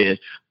man said,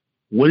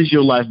 what is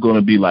your life going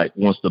to be like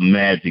once the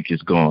magic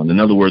is gone? In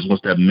other words,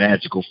 once that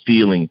magical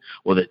feeling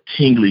or that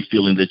tingly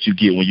feeling that you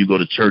get when you go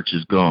to church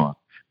is gone.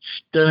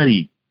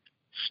 Study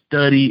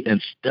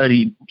and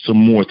study some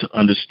more to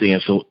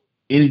understand. So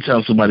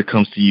anytime somebody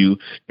comes to you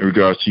in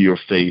regards to your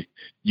faith,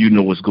 you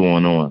know what's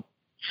going on.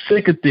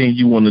 Second thing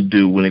you want to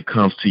do when it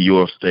comes to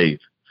your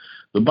faith,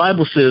 the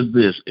Bible says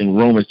this in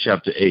Romans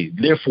chapter 8,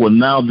 therefore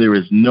now there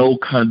is no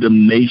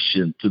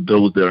condemnation to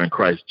those that are in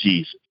Christ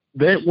Jesus.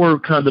 That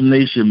word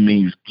condemnation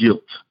means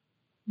guilt.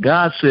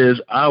 God says,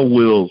 I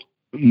will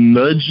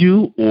nudge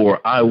you or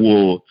I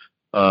will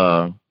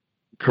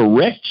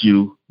correct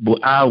you,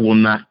 but I will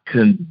not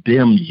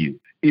condemn you.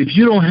 If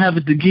you don't have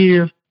it to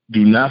give,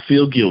 do not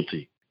feel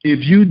guilty.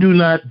 If you do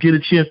not get a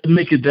chance to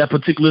make it that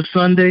particular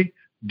Sunday,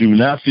 do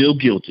not feel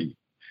guilty.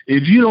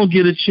 If you don't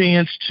get a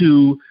chance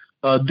to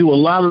do a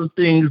lot of the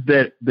things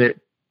that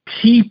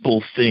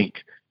people think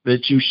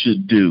that you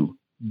should do,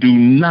 do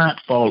not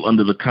fall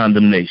under the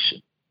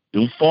condemnation.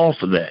 Don't fall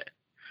for that.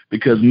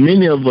 Because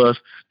many of us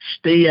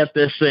stay at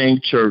that same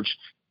church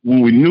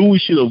when we knew we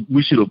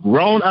should have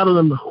grown out of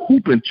them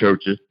hooping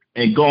churches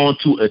and gone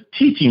to a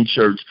teaching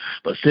church.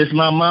 But since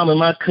my mom and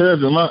my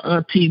cousin, my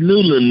auntie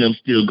Lula and them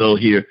still go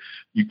here,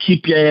 you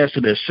keep your ass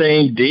in that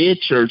same dead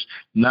church,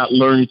 not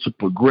learning to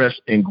progress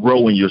and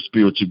grow in your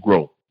spiritual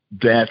growth.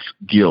 That's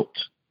guilt.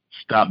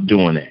 Stop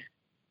doing that.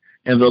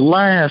 And the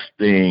last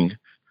thing,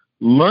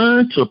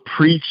 learn to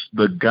preach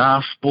the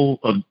gospel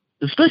of,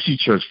 especially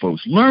church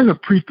folks, learn to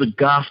preach the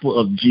gospel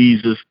of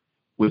Jesus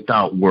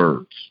without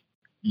words.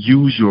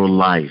 Use your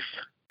life.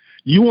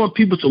 You want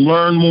people to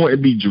learn more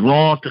and be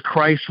drawn to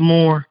Christ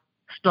more?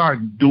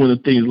 Start doing the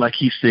things like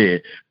he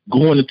said,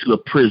 going into the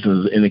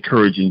prisons and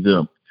encouraging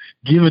them,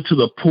 giving to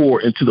the poor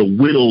and to the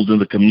widows in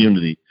the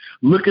community,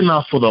 looking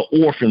out for the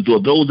orphans or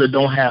those that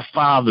don't have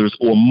fathers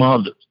or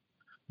mothers.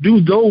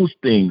 Do those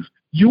things.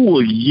 You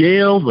will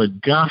yell the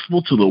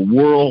gospel to the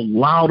world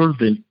louder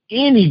than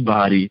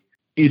anybody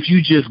if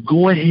you just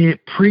go ahead,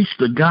 preach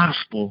the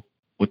gospel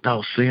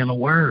without saying a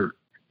word.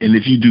 And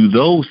if you do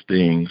those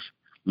things,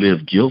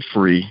 live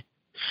guilt-free,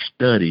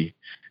 study,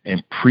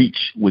 and preach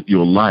with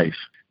your life,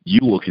 you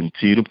will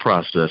continue the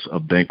process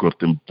of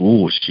bankrupting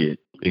bullshit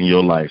in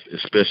your life,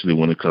 especially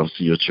when it comes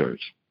to your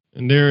church.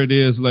 And there it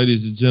is,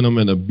 ladies and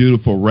gentlemen, a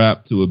beautiful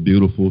wrap to a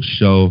beautiful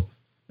show.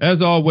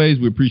 As always,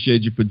 we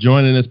appreciate you for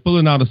joining us,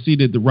 pulling out a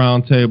seat at the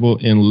round table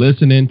and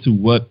listening to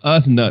what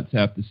us nuts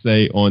have to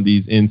say on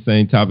these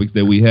insane topics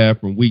that we have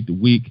from week to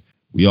week.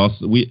 We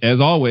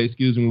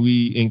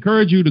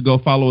encourage you to go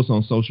follow us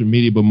on social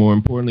media, but more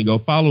importantly, go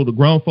follow the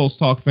Grown Folks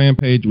Talk fan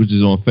page, which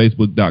is on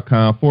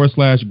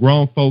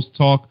Facebook.com/Grown Folks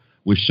Talk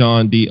with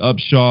Sean D.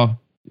 Upshaw.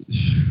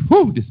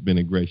 Whew, this has been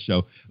a great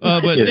show.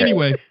 But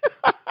anyway,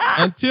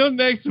 until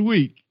next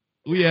week,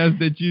 we ask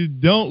that you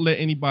don't let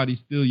anybody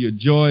steal your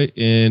joy,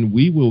 and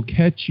we will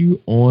catch you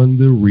on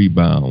the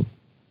rebound.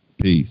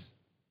 Peace.